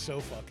would be so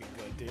fucking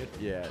good, dude.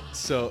 Yeah.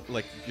 So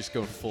like just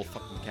going full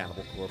fucking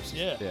Cannibal Corpse.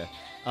 Yeah. Yeah.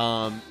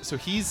 So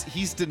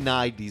he's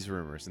denied these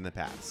rumors in the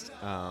past.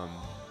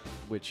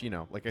 Which, you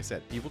know, like I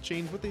said, people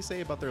change what they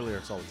say about their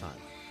lyrics all the time.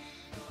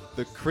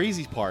 The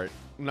crazy part,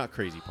 not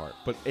crazy part,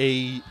 but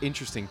a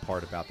interesting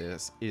part about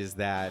this is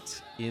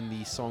that in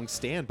the song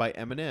Stand by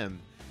Eminem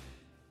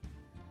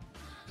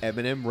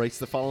writes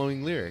the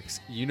following lyrics.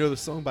 You know the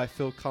song by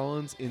Phil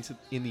Collins,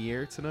 In the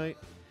Air Tonight,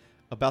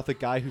 about the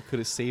guy who could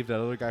have saved that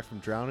other guy from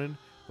drowning,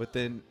 but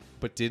didn't.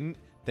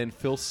 Then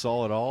Phil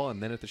saw it all,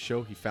 and then at the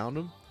show he found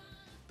him.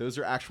 Those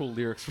are actual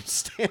lyrics from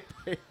Stand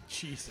by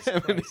Jesus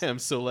Eminem.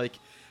 Christ. So like,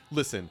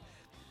 listen,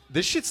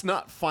 this shit's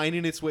not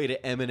finding its way to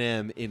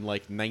Eminem in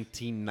like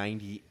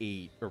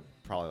 1998 or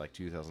probably like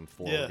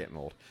 2004. Yeah. We're getting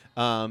old.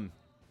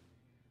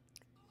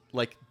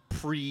 Like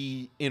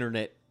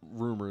pre-internet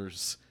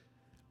rumors.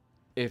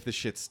 If the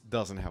shit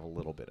doesn't have a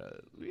little bit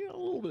of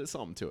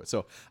something to it.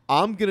 So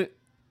I'm gonna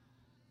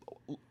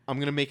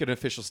make an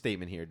official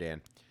statement here,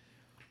 Dan.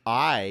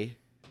 I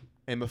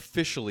am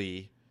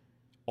officially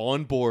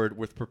on board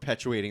with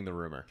perpetuating the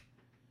rumor.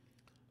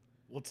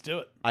 Let's do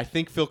it. I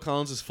think Phil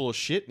Collins is full of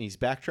shit and he's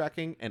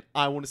backtracking, and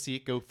I want to see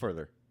it go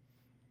further.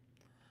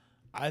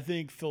 I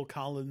think Phil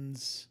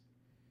Collins...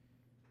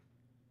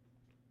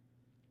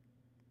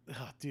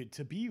 dude,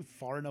 to be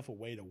far enough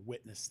away to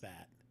witness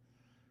that,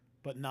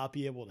 but not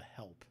be able to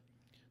help.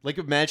 Like,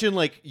 imagine,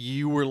 like,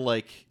 you were,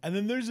 like... And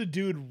then there's a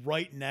dude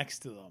right next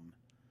to them,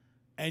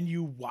 and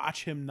you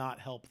watch him not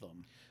help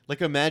them.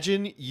 Like,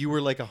 imagine you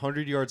were, like,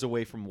 100 yards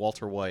away from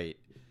Walter White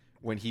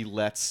when he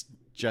lets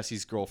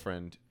Jesse's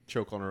girlfriend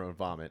choke on her own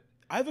vomit.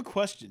 I have a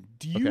question.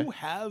 Do you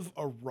have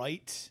a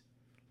right,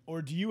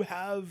 or do you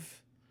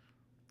have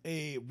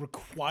a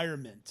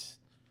requirement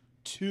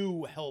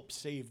to help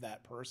save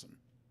that person?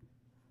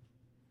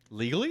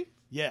 Legally?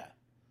 Yeah.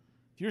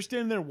 If you're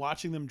standing there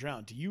watching them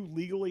drown, do you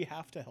legally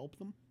have to help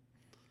them?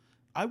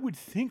 I would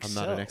think so.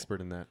 I'm not an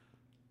expert in that.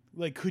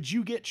 Like, could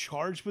you get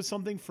charged with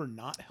something for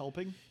not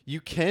helping?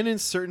 You can in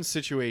certain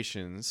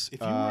situations.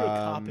 If you were a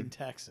cop in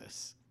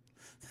Texas,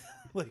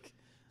 like,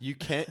 you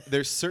can't.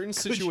 There's certain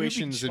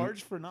situations. Could you be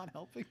charged for not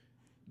helping?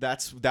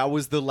 That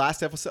was the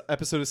last episode of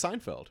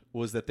Seinfeld.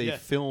 Was that they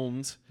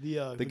filmed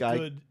the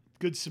guy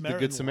Good Samaritan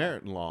the Good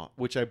Samaritan Law,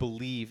 which I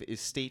believe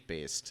is state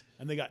based,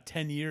 and they got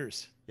 10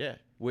 years. Yeah,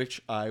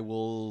 which I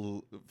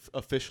will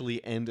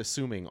officially end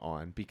assuming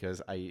on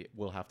because I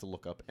will have to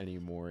look up any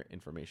more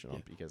information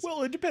on because.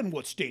 Well, it depends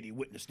what state he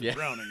witnessed the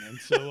drowning in.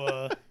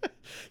 So.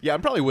 Yeah,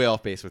 I'm probably way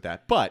off base with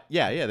that, but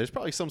yeah, there's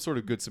probably some sort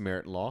of Good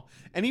Samaritan law,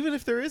 and even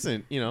if there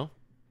isn't,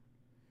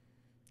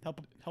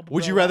 help.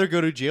 Would you rather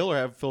go to jail or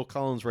have Phil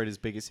Collins write his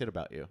biggest hit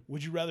about you?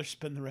 Would you rather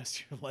spend the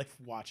rest of your life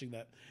watching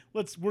that?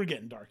 We're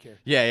getting dark here.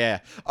 Yeah.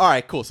 All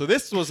right, cool. So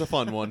this was a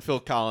fun one. Phil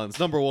Collins,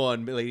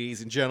 #1,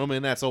 ladies and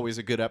gentlemen. That's always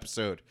a good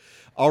episode.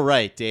 All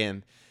right,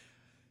 Dan.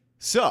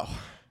 So,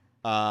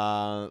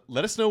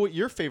 let us know what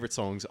your favorite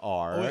songs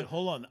are. Oh, wait,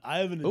 hold on. I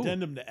have an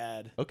addendum to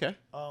add. Okay.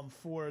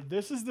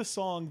 This is the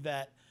song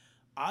that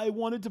I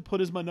wanted to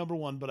put as my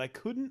 #1, but I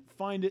couldn't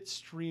find it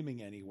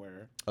streaming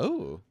anywhere.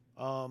 Oh.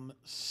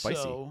 Spicy.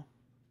 So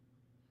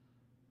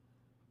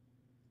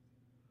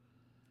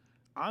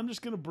I'm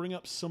just going to bring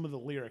up some of the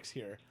lyrics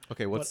here.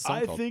 Okay, what's the song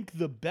song called? I think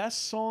the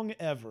best song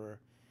ever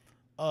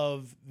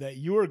of That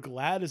You're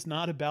Glad Is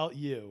Not About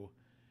You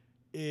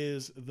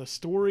is The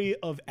Story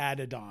of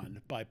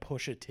Adidon by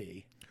Pusha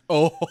T.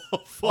 Oh,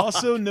 fuck.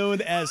 Also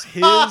known as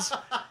his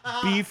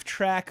beef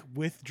track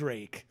with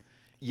Drake.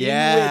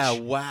 Yeah, in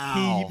which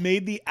wow. He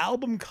made the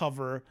album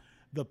cover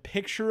the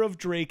picture of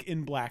Drake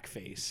in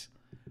blackface.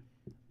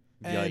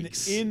 And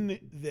Yikes. in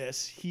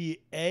this, he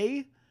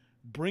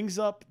brings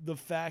up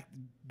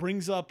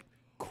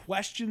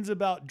questions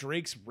about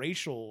Drake's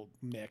racial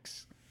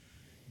mix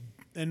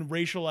and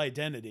racial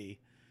identity.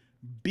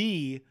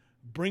 B,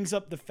 brings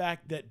up the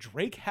fact that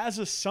Drake has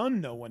a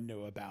son no one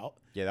knew about.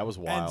 Yeah, that was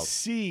And wild.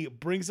 C,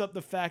 brings up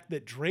the fact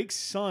that Drake's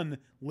son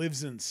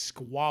lives in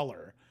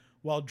squalor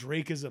while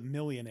Drake is a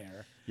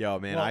millionaire. Yo,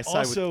 man, While I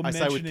side with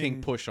mentioning-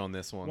 King Push on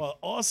this one. While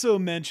also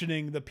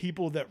mentioning the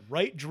people that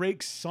write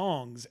Drake's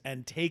songs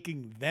and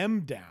taking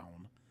them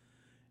down.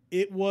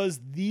 It was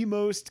the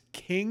most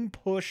King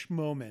Push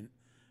moment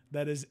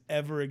that has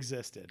ever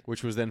existed.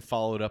 Which was then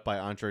followed up by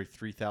Andre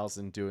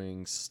 3000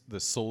 doing the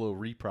solo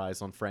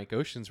reprise on Frank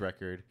Ocean's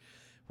record,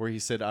 where he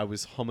said, I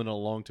was humming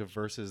along to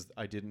verses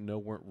I didn't know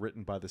weren't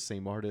written by the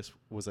same artist.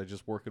 Was I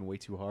just working way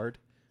too hard?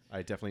 I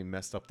definitely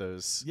messed up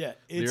those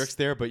lyrics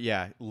there, but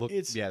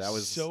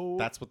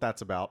that's what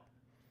that's about.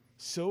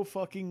 So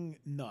fucking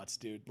nuts,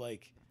 dude.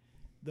 Like,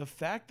 the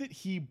fact that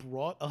he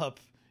brought up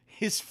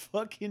his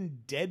fucking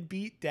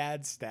deadbeat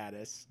dad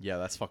status Yeah,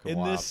 that's fucking in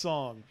wild. this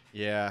song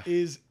Yeah.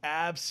 is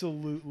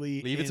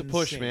absolutely Leave it to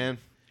Push, insane. man.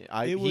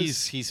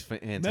 He's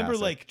fantastic. Remember,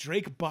 like,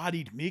 Drake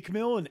bodied Meek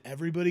Mill and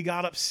everybody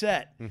got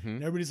upset. Mhm. And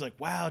everybody's like,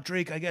 wow,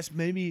 Drake, I guess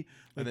maybe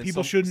And then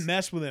people shouldn't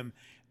mess with him.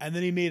 And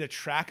then he made a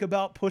track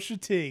about Pusha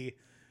T,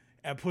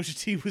 and Pusha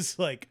T was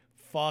like,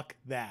 fuck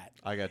that.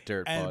 I got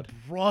dirt, And bud.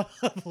 brought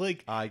up,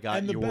 like, I got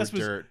and the your best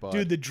was, dirt, bud.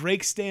 dude, the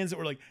Drake stands that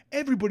were like,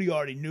 everybody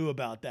already knew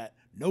about that.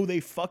 No, they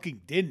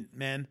fucking didn't,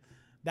 man.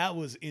 That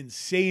was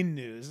insane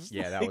news.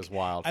 Yeah, that Like, was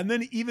wild. And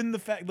then even the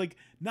fact, like,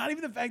 not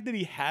even the fact that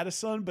he had a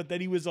son, but that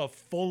he was a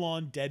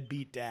full-on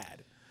deadbeat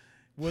dad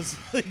was,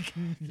 like,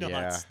 nuts,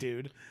 Yeah.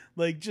 dude.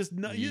 Like, just,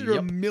 you're a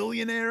Yep.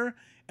 millionaire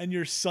and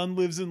your son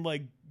lives in,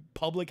 like,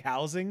 public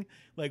housing.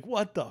 Like,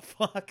 what the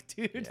fuck,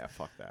 dude? Yeah,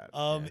 fuck that.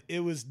 It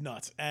was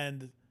nuts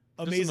and Just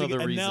amazing.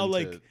 another And now, reason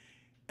like, to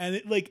and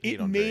it hate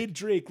on made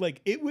Drake,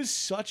 like, it was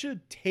such a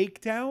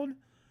takedown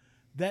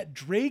that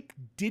Drake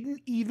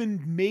didn't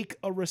even make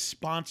a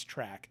response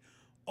track.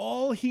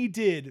 All he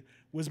did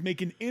was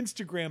make an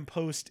Instagram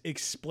post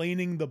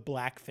explaining the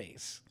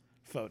blackface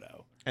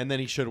photo. And then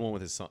he should have won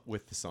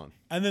with the son.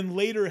 And then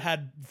later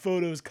had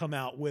photos come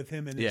out with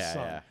him and his Yeah,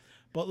 son. yeah.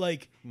 But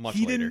like Much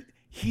he later.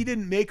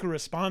 didn't make a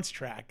response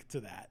track to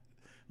that.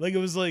 Like, it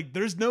was like,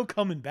 there's no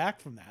coming back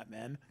from that,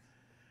 man.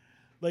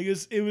 Like,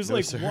 it was No,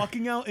 like sir.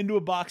 walking out into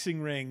a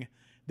boxing ring,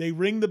 they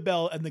ring the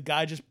bell and the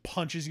guy just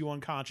punches you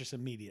unconscious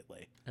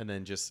immediately. And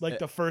then just Like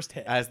the first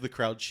hit. as the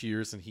crowd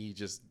cheers and he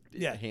just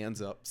Yeah.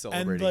 hands up And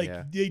celebrating. like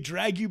yeah. they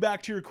drag you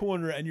back to your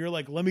corner and you're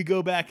like, let me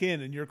go back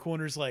in, and your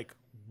corner's like,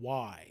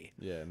 why?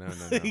 Yeah, no.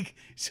 Like,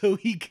 so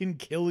he can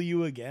kill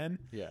you again.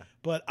 Yeah.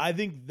 But I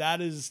think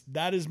that is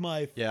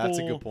my Yeah, that's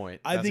a full- good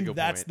point. I That's a think good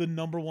that's point. the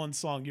number one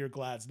song You're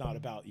Glad's Not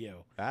About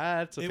You.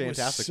 That's a It was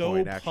fantastic so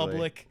point, actually.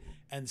 public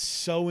and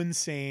so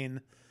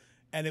insane,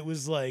 and it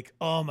was like,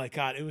 oh my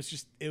god, it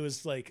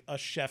was like a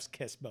chef's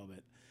kiss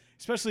moment.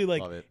 Especially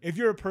like Love it. if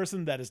you're a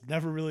person that has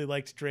never really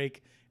liked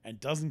Drake and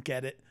doesn't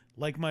get it,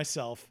 like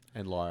myself,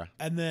 And Laura.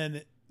 and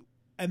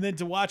then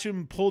to watch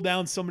him pull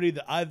down somebody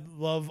that I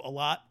love a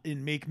lot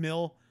in Meek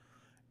Mill,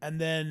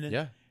 and then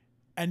Yeah.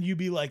 and you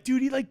be like,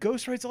 dude, he like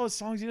ghostwrites all his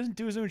songs. He doesn't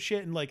do his own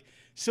shit. And like,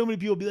 so many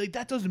people be like,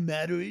 that doesn't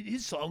matter.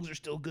 His songs are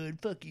still good.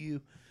 Fuck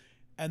you.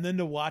 And then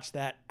to watch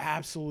that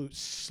absolute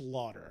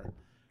slaughter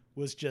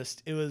was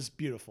just, it was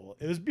beautiful.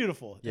 It was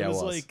beautiful. Yeah, it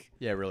was like,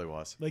 yeah, it really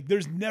was. like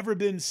there's never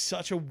been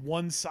such a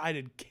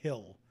one-sided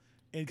kill.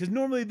 And because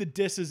normally the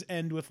disses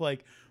end with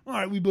like, all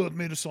right, we both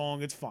made a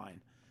song. It's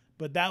fine.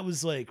 But that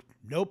was like,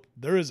 nope,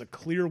 there is a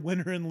clear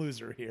winner and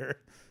loser here.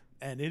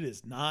 And it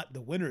is not,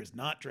 the winner is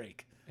not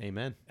Drake.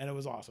 Amen. And it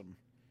was awesome.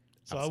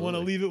 So I want to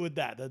Absolutely. leave it with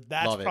that.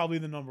 That's Love it. probably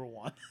the number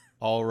one.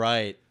 All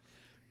right.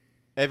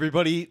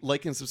 Everybody,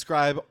 like and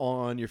subscribe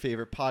on your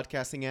favorite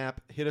podcasting app.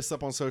 Hit us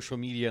up on social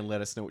media and let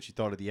us know what you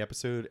thought of the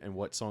episode and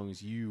what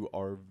songs you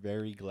are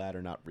very glad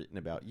are not written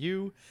about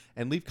you.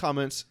 And leave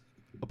comments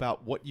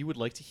about what you would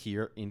like to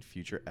hear in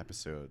future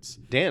episodes.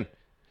 Dan,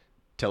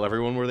 tell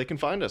everyone where they can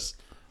find us.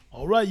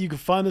 All right, you can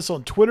find us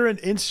on Twitter and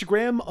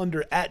Instagram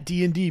under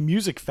 @D&D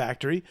Music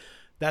Factory.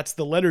 That's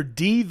the letter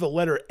D, the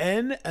letter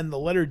N, and the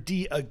letter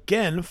D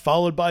again,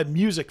 followed by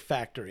Music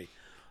Factory.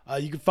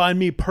 You can find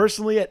me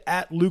personally at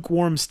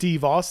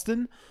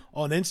 @LukewarmSteveAustin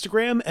on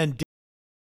Instagram and